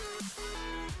Ninga.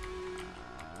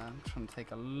 I'm trying to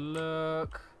take a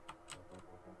look.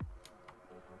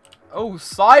 Oh,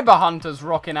 Cyber Hunter's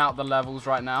rocking out the levels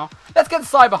right now. Let's get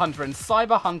Cyber Hunter in.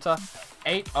 Cyber Hunter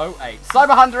 808.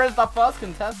 Cyber Hunter is the first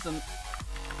contestant.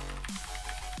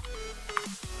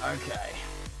 Okay.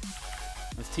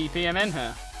 Let's TP him in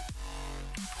here.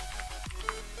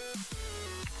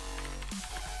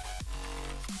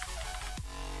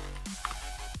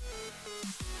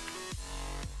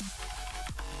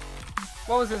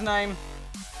 What was his name?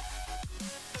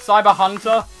 Cyber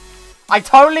Hunter. I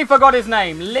totally forgot his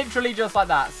name. Literally just like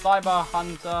that. Cyber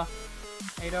Hunter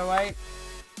 808.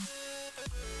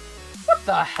 What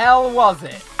the hell was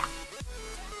it?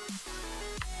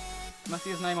 Can I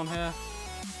see his name on here?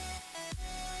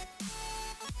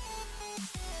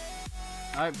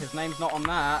 Nope, his name's not on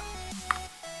that.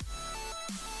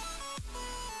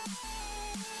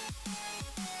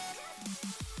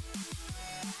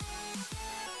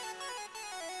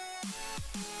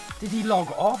 Did he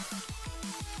log off?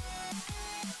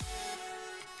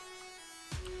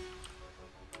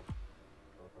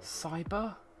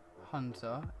 Cyber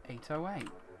Hunter 808.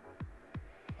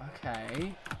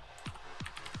 Okay.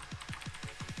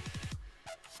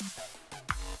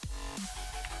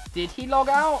 Did he log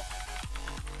out?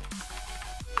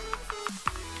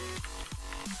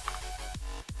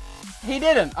 He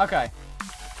didn't. Okay.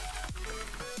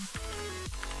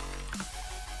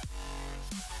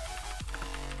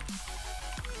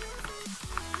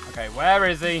 Okay, where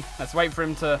is he? Let's wait for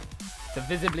him to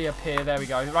visibly appear. There we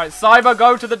go. Right, Cyber,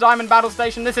 go to the Diamond Battle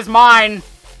Station. This is mine.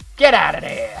 Get out of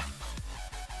here.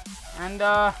 And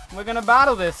we're gonna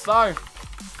battle this, so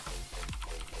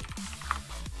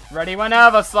ready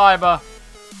whenever, Cyber.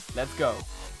 Let's go.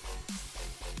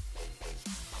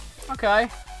 Okay.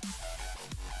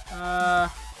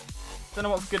 Don't know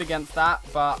what's good against that,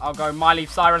 but I'll go MyLeaf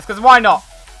Cyrus, because why not?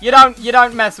 You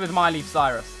don't mess with MyLeaf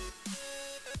Cyrus.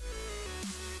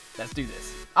 Let's do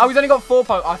this. Oh, he's only got 4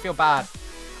 poke. I feel bad.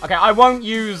 Okay, I won't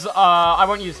use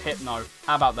Hypno.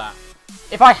 How about that?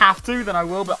 If I have to, then I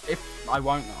will, but if I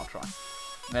won't, then I'll try.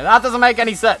 Now, that doesn't make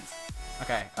any sense.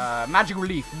 Okay, Magical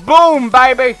Leaf. Boom,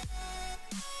 baby!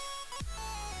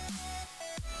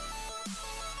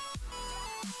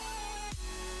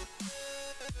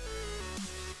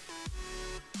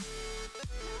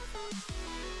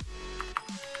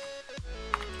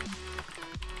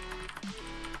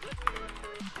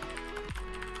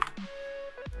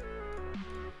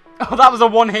 Oh, that was a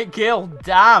one-hit kill.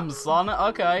 Damn, son.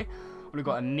 Okay. We've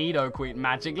got a Nidoqueen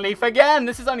Magic Leaf again.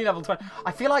 This is only level 20.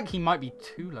 I feel like he might be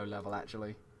too low level,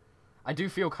 actually. I do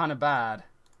feel kind of bad.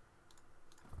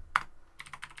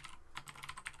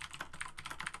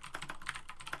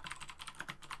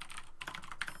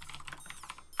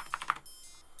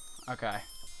 Okay.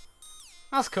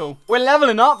 That's cool. We're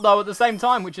leveling up, though, at the same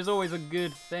time, which is always a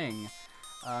good thing.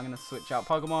 I'm going to switch out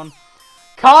Pokemon.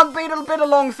 Can't beat a bit of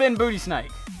long, thin booty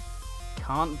snake.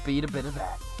 Can't beat a bit of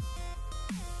that.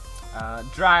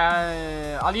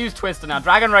 I'll use Twister now.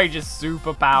 Dragon Rage is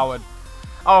super powered.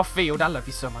 Oh, Field, I love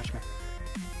you so much, man.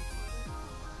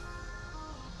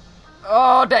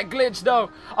 Oh, that glitch,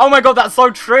 though. Oh my god, that's so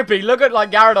trippy. Look at,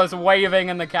 like, Gyarados waving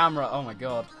in the camera. Oh my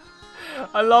god.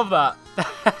 I love that.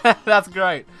 That's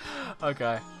great.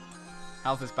 Okay.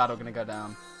 How's this battle gonna go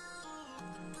down?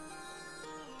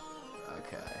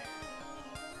 Okay.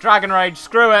 Dragon Rage,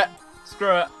 screw it.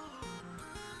 Screw it.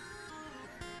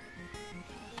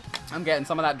 I'm getting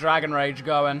some of that Dragon Rage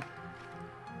going.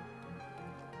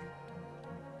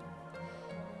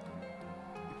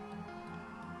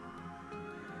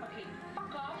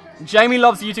 Jamie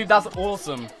loves YouTube. That's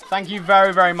awesome. Thank you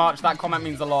very, very much. That comment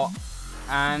means a lot.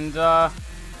 And,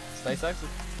 stay sexy.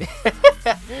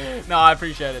 No, I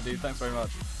appreciate it, dude. Thanks very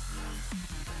much.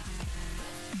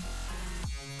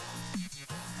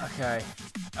 Okay.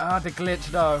 Ah, the glitch,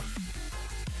 though.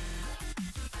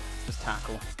 Just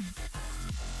tackle.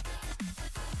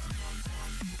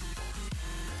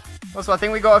 Also, I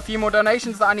think we got a few more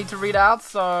donations that I need to read out,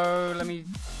 so let me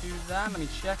choose that. Let me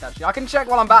check, actually. I can check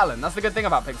while I'm battling. That's the good thing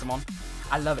about Pixelmon.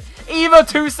 I love it.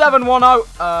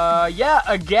 Eva2710. Yeah,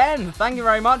 again. Thank you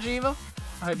very much, Eva.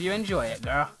 I hope you enjoy it,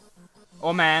 girl.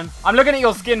 Or man. I'm looking at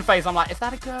your skin face. I'm like, is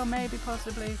that a girl? Maybe,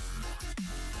 possibly.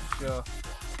 Sure.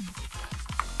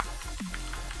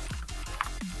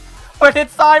 Where did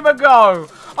Cyber go?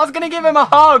 I was going to give him a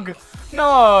hug.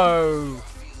 No.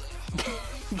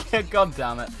 God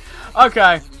damn it.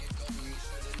 Okay.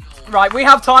 Right, we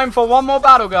have time for one more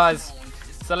battle, guys.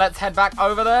 So let's head back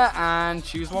over there and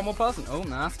choose one more person. Oh, no,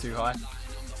 that's too high.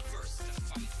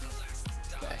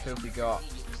 Okay, who have we got?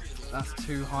 That's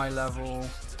too high level.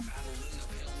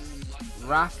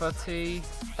 Rafferty.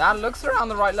 That looks around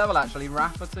the right level, actually.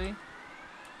 Rafferty.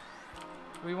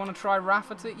 Do we want to try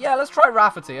Rafferty? Yeah, let's try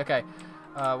Rafferty. Okay.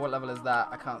 What level is that?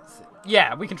 I can't see.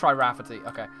 Yeah, we can try Rafferty.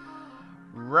 Okay.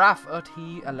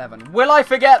 Rafferty 11. Will I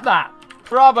forget that?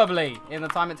 Probably. In the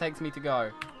time it takes me to go.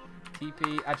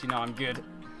 TP. Actually, no, I'm good.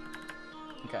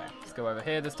 Okay, let's go over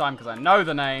here this time because I know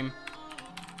the name.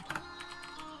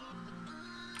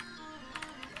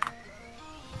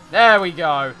 There we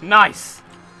go. Nice.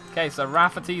 Okay, so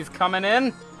Rafferty's coming in.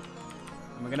 And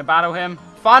we're going to battle him.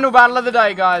 Final battle of the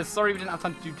day, guys. Sorry we didn't have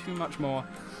time to do too much more.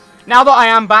 Now that I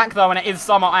am back, though, and it is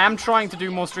summer, I am trying to do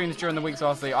more streams during the week, so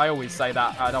obviously I always say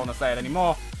that. I don't want to say it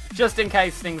anymore, just in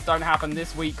case things don't happen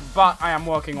this week, but I am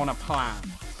working on a plan.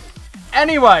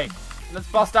 Anyway, let's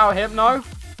bust out Hypno.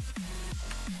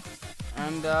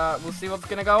 And we'll see what's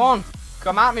going to go on.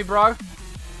 Come at me, bro.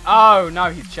 Oh, no,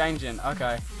 he's changing.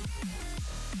 Okay.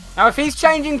 Now, if he's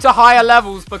changing to higher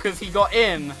levels because he got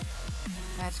in,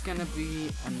 that's going to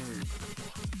be a noob.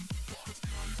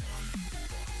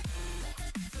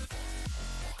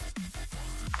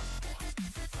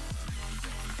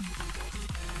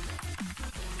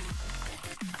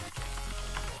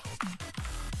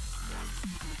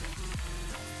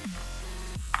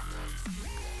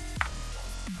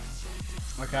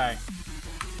 Okay.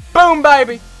 Boom,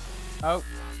 baby! Oh.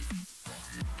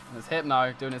 There's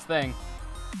Hypno doing his thing.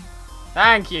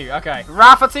 Thank you. Okay.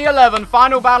 Rafferty 11,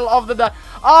 final battle of the day.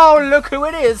 Oh, look who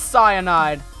it is,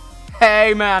 Cyanide.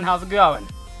 Hey, man, how's it going?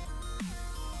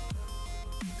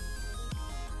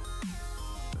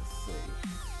 Let's see.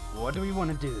 What do we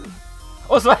want to do?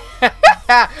 Also,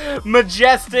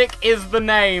 Majestic is the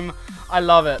name. I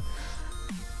love it.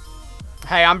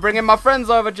 Hey, I'm bringing my friends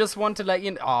over. Just want to let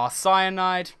you know. Aw,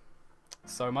 Cyanide.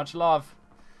 So much love.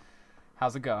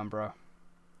 How's it going, bro?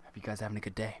 Hope you guys are having a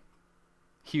good day.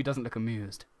 Hugh doesn't look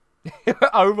amused.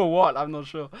 Over what? I'm not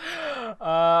sure. What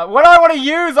do I want to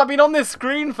use? I've been on this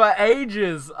screen for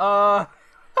ages. I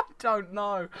don't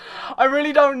know. I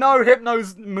really don't know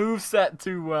Hypno's moveset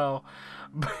too well.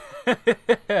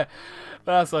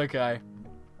 That's okay.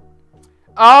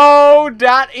 Oh,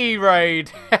 that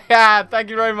E-Raid. Thank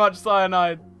you very much,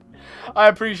 Cyanide. I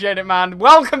appreciate it, man.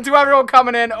 Welcome to everyone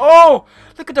coming in. Oh,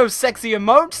 look at those sexy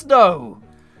emotes, though.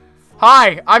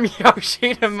 Hi, I'm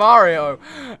YoshiToMario,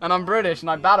 and I'm British, and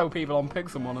I battle people on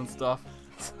Pixelmon and stuff.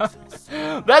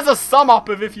 There's a sum up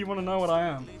of if you want to know what I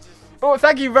am. Oh,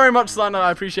 thank you very much, Cyanide.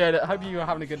 I appreciate it. Hope you're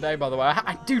having a good day, by the way.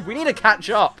 Dude, we need to catch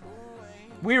up.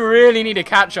 We really need to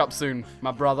catch up soon,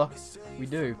 my brother. We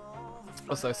do.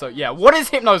 Also, so yeah, what is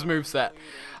Hypno's moveset?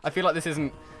 I feel like this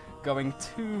isn't going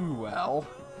too well.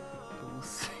 We'll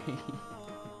see.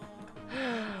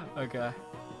 Okay.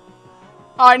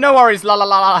 Alright, no worries. La la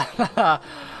la la.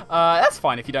 That's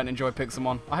fine if you don't enjoy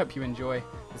Pixelmon. I hope you enjoy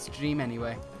the stream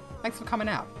anyway. Thanks for coming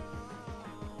out.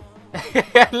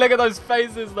 Look at those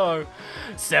faces though.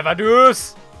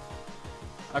 Sevadus.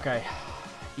 Okay,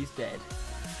 he's dead.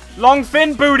 Long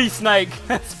fin booty snake.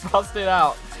 Let's bust it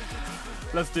out.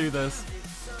 Let's do this.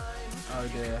 Oh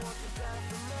dear.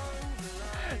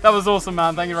 That was awesome,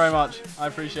 man. Thank you very much. I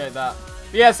appreciate that.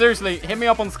 But yeah, seriously, hit me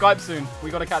up on Skype soon.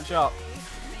 We gotta catch up.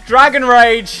 Dragon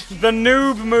Rage, the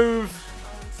noob move.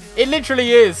 It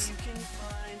literally is.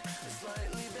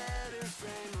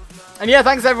 And yeah,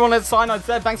 thanks everyone, as Cyanide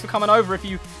said. Thanks for coming over. If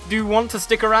you do want to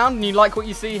stick around and you like what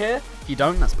you see here, if you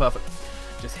don't, that's perfect.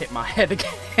 Just hit my head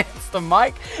against the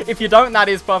mic. If you don't, that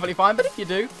is perfectly fine. But if you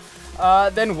do,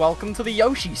 then welcome to the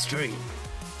Yoshi stream.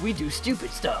 We do stupid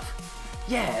stuff.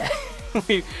 Yeah,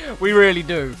 we really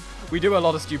do. We do a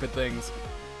lot of stupid things.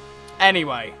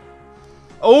 Anyway.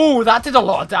 Oh, that did a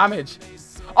lot of damage.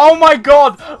 Oh my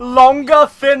god, longer,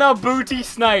 thinner booty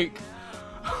snake.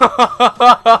 I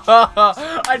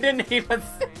didn't even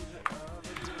see.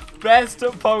 Best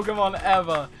Pokemon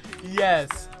ever.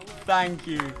 Yes, thank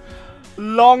you.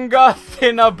 Longer,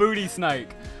 thinner booty snake.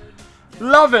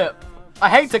 Love it. I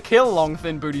hate to kill long,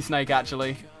 thin booty snake,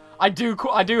 actually. I do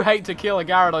hate to kill a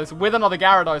Gyarados with another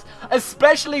Gyarados.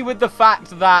 Especially with the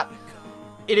fact that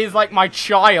it is like my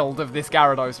child of this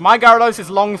Gyarados. My Gyarados is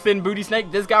long, thin booty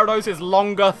snake. This Gyarados is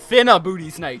longer, thinner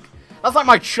booty snake. That's like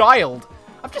my child.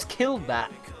 I've just killed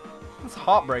that. That's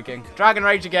heartbreaking. Dragon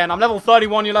Rage again. I'm level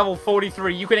 31, you're level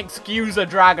 43. You can excuse a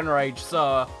Dragon Rage,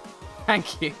 sir.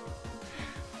 Thank you.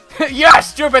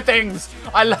 Yes, stupid things!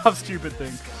 I love stupid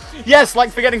things. Yes,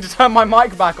 like forgetting to turn my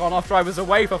mic back on after I was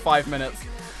away for 5 minutes.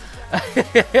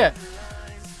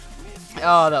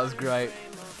 Oh, that was great.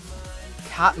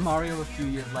 Cat Mario a few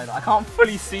years later. I can't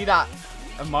fully see that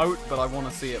emote, but I want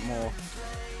to see it more.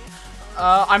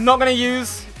 I'm not going to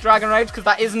use Dragon Rage because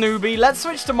that is newbie. Let's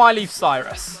switch to My Leaf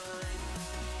Cyrus.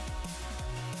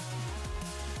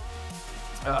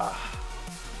 But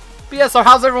yeah, so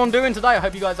how's everyone doing today? I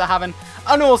hope you guys are having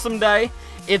an awesome day.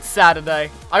 It's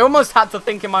Saturday. I almost had to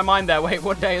think in my mind there. Wait,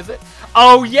 what day is it?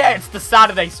 Oh yeah, it's the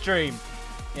Saturday stream.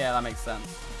 Yeah, that makes sense.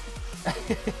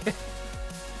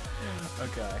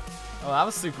 Okay. Oh, that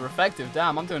was super effective.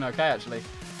 Damn, I'm doing okay, actually.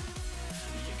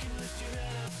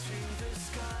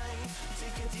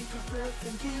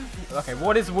 Okay,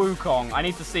 what is Wukong? I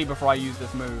need to see before I use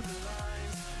this move.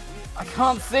 I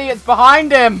can't see. It's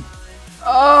behind him.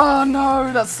 Oh,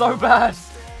 no. That's so bad.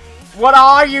 What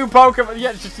are you, Pokemon?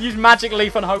 Yeah, just use Magic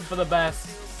Leaf and hope for the best.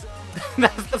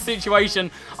 That's the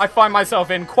situation I find myself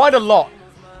in quite a lot.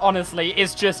 Honestly,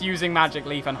 it's just using Magic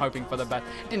Leaf and hoping for the best.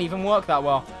 Didn't even work that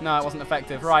well. No, it wasn't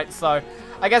effective. Right, so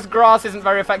I guess Grass isn't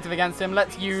very effective against him.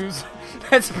 Let's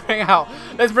bring out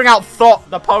Thought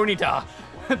the Ponyta.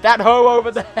 That hoe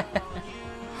over there.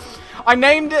 I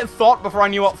named it Thought before I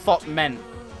knew what Thought meant.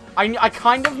 I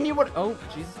kind of knew what... Oh,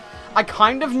 Jesus. I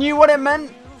kind of knew what it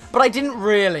meant, but I didn't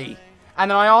really.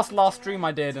 And then I asked last stream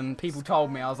I did, and people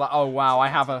told me. I was like, oh, wow, I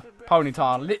have a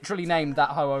Ponyta. Literally named that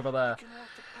hoe over there.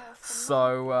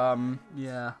 So,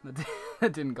 yeah,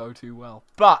 that didn't go too well.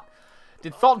 But,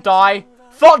 did Thought die?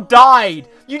 Thought died!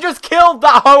 You just killed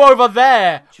that hoe over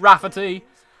there, Rafferty!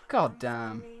 God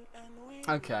damn.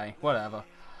 Okay, whatever.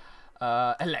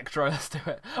 Electro, let's do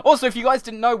it. Also, if you guys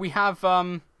didn't know, we have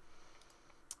an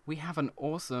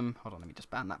awesome... Hold on, let me just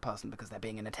ban that person because they're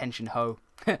being an attention hoe.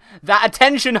 That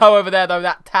attention hoe over there, though,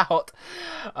 that tahot.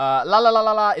 La la la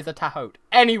la la is a tahot.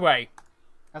 Anyway,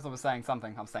 as I was saying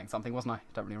something. I was saying something, wasn't I?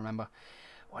 Don't really remember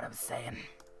what I was saying.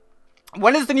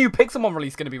 When is the new Pixelmon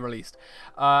release going to be released?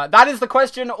 That is the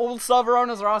question all server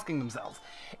owners are asking themselves.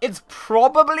 It's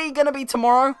probably going to be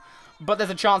tomorrow, but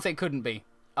there's a chance it couldn't be.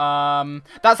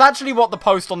 That's actually what the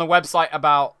post on the website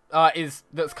about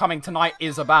that's coming tonight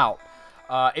is about.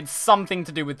 It's something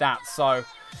to do with that, so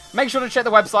make sure to check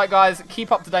the website, guys.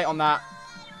 Keep up to date on that,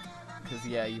 because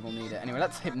yeah, you will need it. Anyway,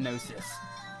 let's hypnosis.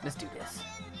 Let's do this.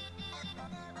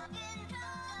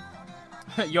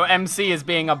 Your MC is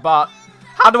being a butt.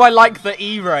 How do I like the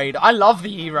E-raid? I love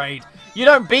the E-raid. You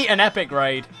don't beat an epic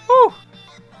raid. Woo!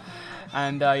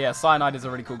 And yeah, Cyanide is a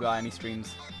really cool guy, and he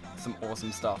streams some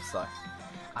awesome stuff, so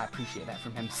I appreciate that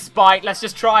from him. Spite, let's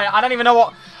just try it. I don't even know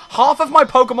what... Half of my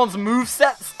Pokemon's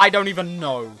movesets, I don't even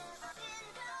know.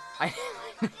 I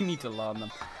need to learn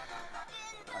them.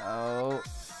 Oh.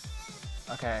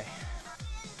 Okay.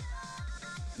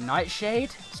 Nightshade?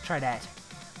 Let's try that.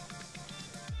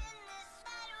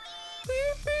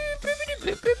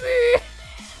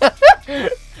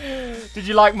 Did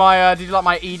you like my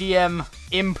EDM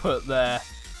input there?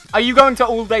 Are you going to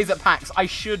all days at PAX? I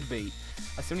should be.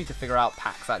 I still need to figure out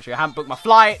PAX, actually. I haven't booked my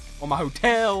flight or my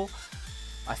hotel.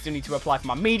 I still need to apply for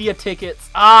my media tickets.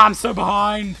 Ah, I'm so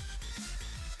behind.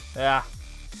 Yeah.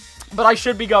 But I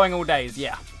should be going all days,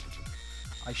 yeah.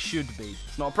 I should be.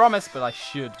 It's not a promise, but I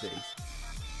should be.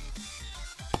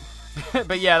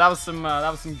 But yeah, that was some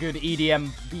good EDM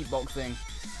beatboxing.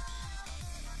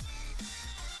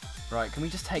 Right, can we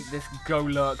just take this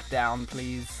Golurk down,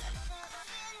 please?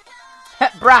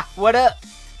 Brah, what up?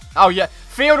 Oh yeah,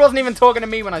 Field wasn't even talking to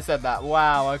me when I said that.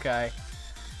 Wow, okay.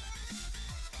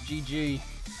 GG.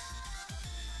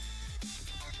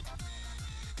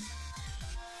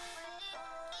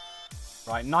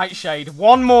 Right, Nightshade.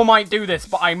 One more might do this,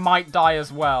 but I might die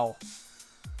as well.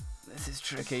 This is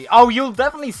tricky. Oh, you'll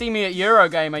definitely see me at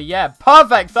Eurogamer. Yeah,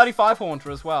 perfect. 35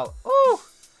 Haunter as well. Ooh.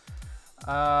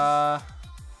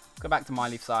 Go back to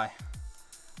Myleaf Sai.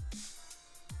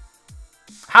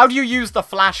 How do you use the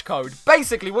flash code?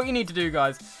 Basically, what you need to do,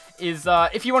 guys, is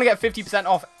if you want to get 50%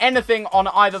 off anything on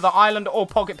either the Island or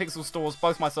PocketPixels stores,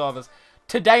 both my servers,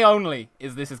 today only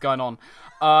this is going on.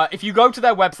 If you go to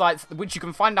their websites, which you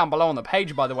can find down below on the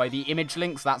page, by the way, the image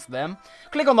links, that's them.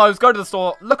 Click on those, go to the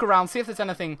store, look around, see if there's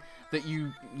anything that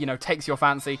you know, takes your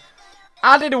fancy.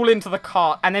 Add it all into the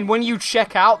cart, and then when you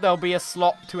check out, there'll be a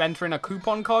slot to enter in a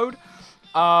coupon code.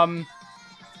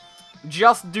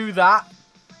 Just do that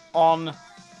on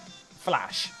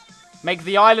Flash. Make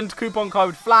the Island coupon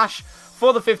code Flash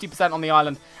for the 50% on the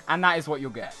Island, and that is what you'll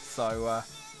get. So,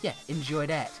 yeah, enjoy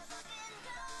that.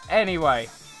 Anyway,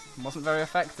 wasn't very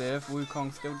effective.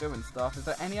 Wukong's still doing stuff. Is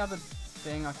there any other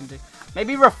thing I can do?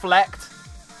 Maybe Reflect.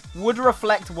 Would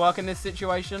Reflect work in this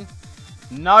situation?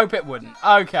 Nope, it wouldn't.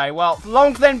 Okay, well,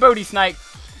 long then, Booty Snake.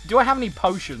 Do I have any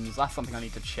potions? That's something I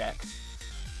need to check.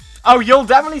 Oh, you'll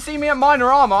definitely see me at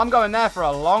Minor Armor. I'm going there for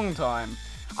a long time.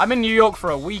 I'm in New York for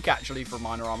a week, actually, for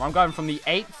Minor Armor. I'm going from the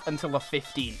 8th until the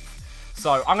 15th.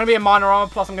 So, I'm going to be in Minor Armor,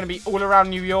 plus I'm going to be all around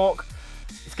New York.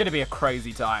 It's going to be a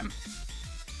crazy time.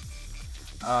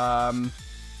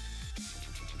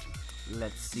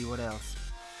 Let's see what else.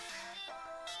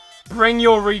 Bring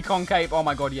your recon cape. Oh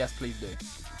my god, yes, please do.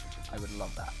 I would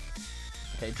love that.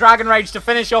 Okay, Dragon Rage to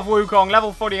finish off Wukong.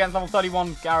 Level 40 against level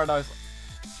 31 Gyarados.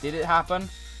 Did it happen?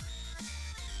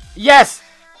 Yes!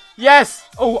 Yes!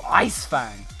 Oh, Ice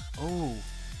Fang. Oh.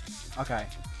 Okay.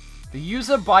 The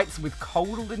user bites with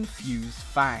cold infused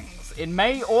fangs. It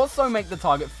may also make the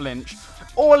target flinch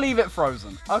or leave it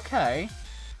frozen. Okay.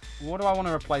 What do I want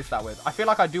to replace that with? I feel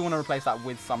like I do want to replace that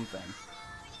with something.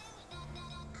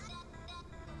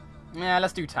 Yeah,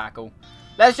 let's do Tackle.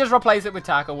 Let's just replace it with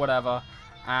Tackle, whatever.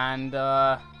 And,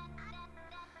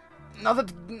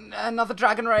 another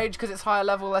Dragon Rage, because it's higher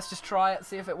level. Let's just try it,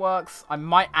 see if it works. I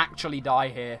might actually die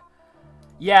here.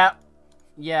 Yeah.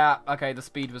 Yeah, okay, the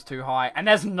speed was too high. And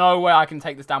there's no way I can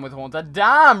take this down with Haunter.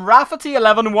 Damn, Rafferty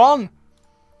 11-1.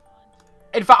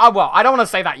 In fact, well, I don't want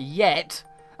to say that yet.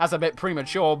 That's a bit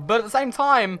premature, but at the same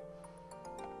time,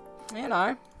 you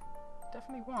know,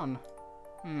 definitely won.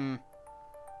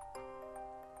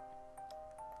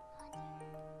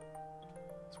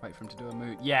 Let's wait for him to do a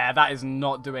move. Yeah, that is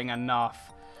not doing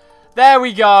enough. There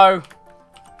we go.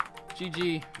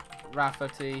 GG,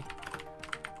 Rafferty.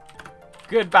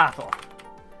 Good battle.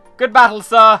 Good battle,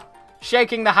 sir.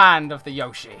 Shaking the hand of the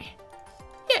Yoshi.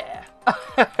 Yeah.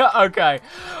 Okay.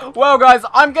 Well, guys,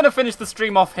 I'm going to finish the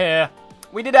stream off here.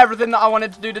 We did everything that I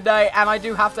wanted to do today, and I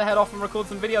do have to head off and record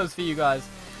some videos for you guys.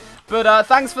 But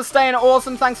thanks for staying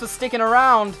awesome. Thanks for sticking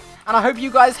around. And I hope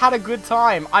you guys had a good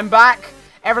time. I'm back.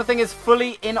 Everything is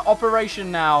fully in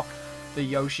operation now. The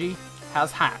Yoshi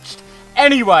has hatched.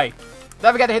 Anyway,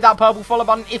 don't forget to hit that purple follow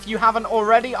button if you haven't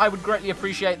already. I would greatly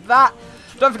appreciate that.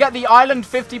 Don't forget the Island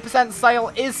 50%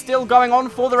 sale is still going on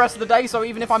for the rest of the day. So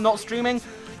even if I'm not streaming,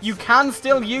 you can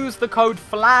still use the code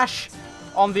FLASH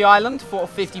on the Island for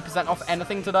 50% off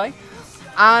anything today.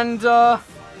 And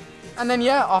then,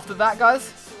 yeah, after that,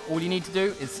 guys, all you need to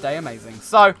do is stay amazing.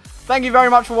 So, thank you very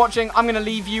much for watching. I'm going to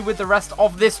leave you with the rest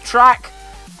of this track.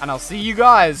 And I'll see you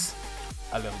guys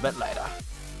a little bit later.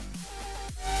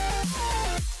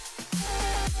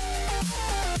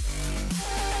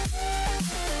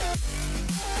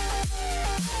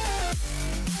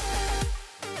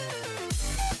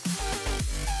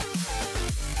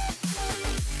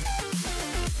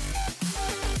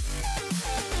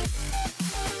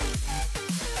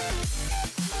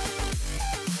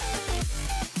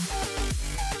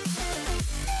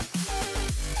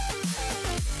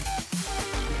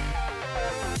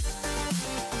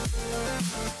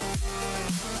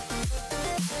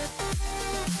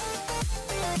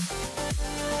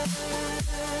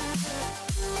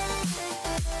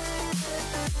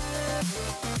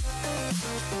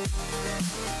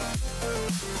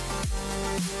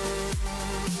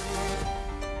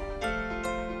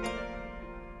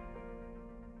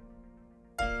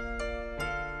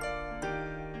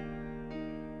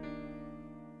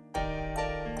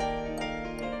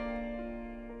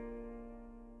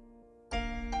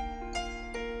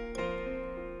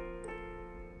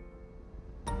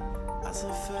 As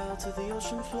I fell to the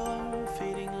ocean floor,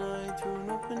 fading light through an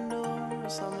open door, I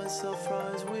saw myself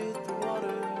rise with the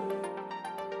water.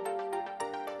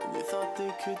 And they thought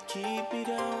they could keep me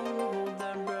down, hold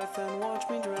their breath and watch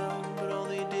me drown, but all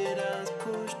they did is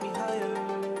push me higher.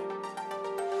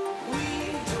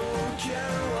 We don't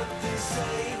care what they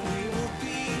say, we will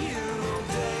be here all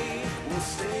day, we'll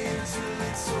stay until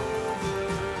it's over,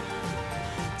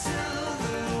 till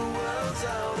the world's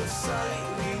out of sight.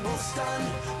 We will stand,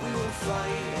 we will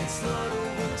fight, it's not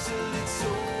over till it's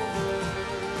over.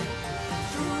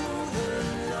 Through the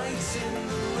nights in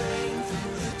the rain,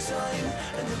 through the time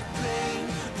and the pain,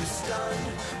 the stand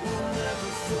will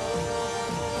never fall.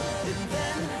 And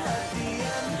then at the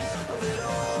end of it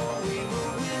all, we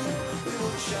will win, we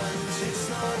will chant, it's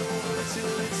not over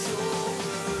till it's over.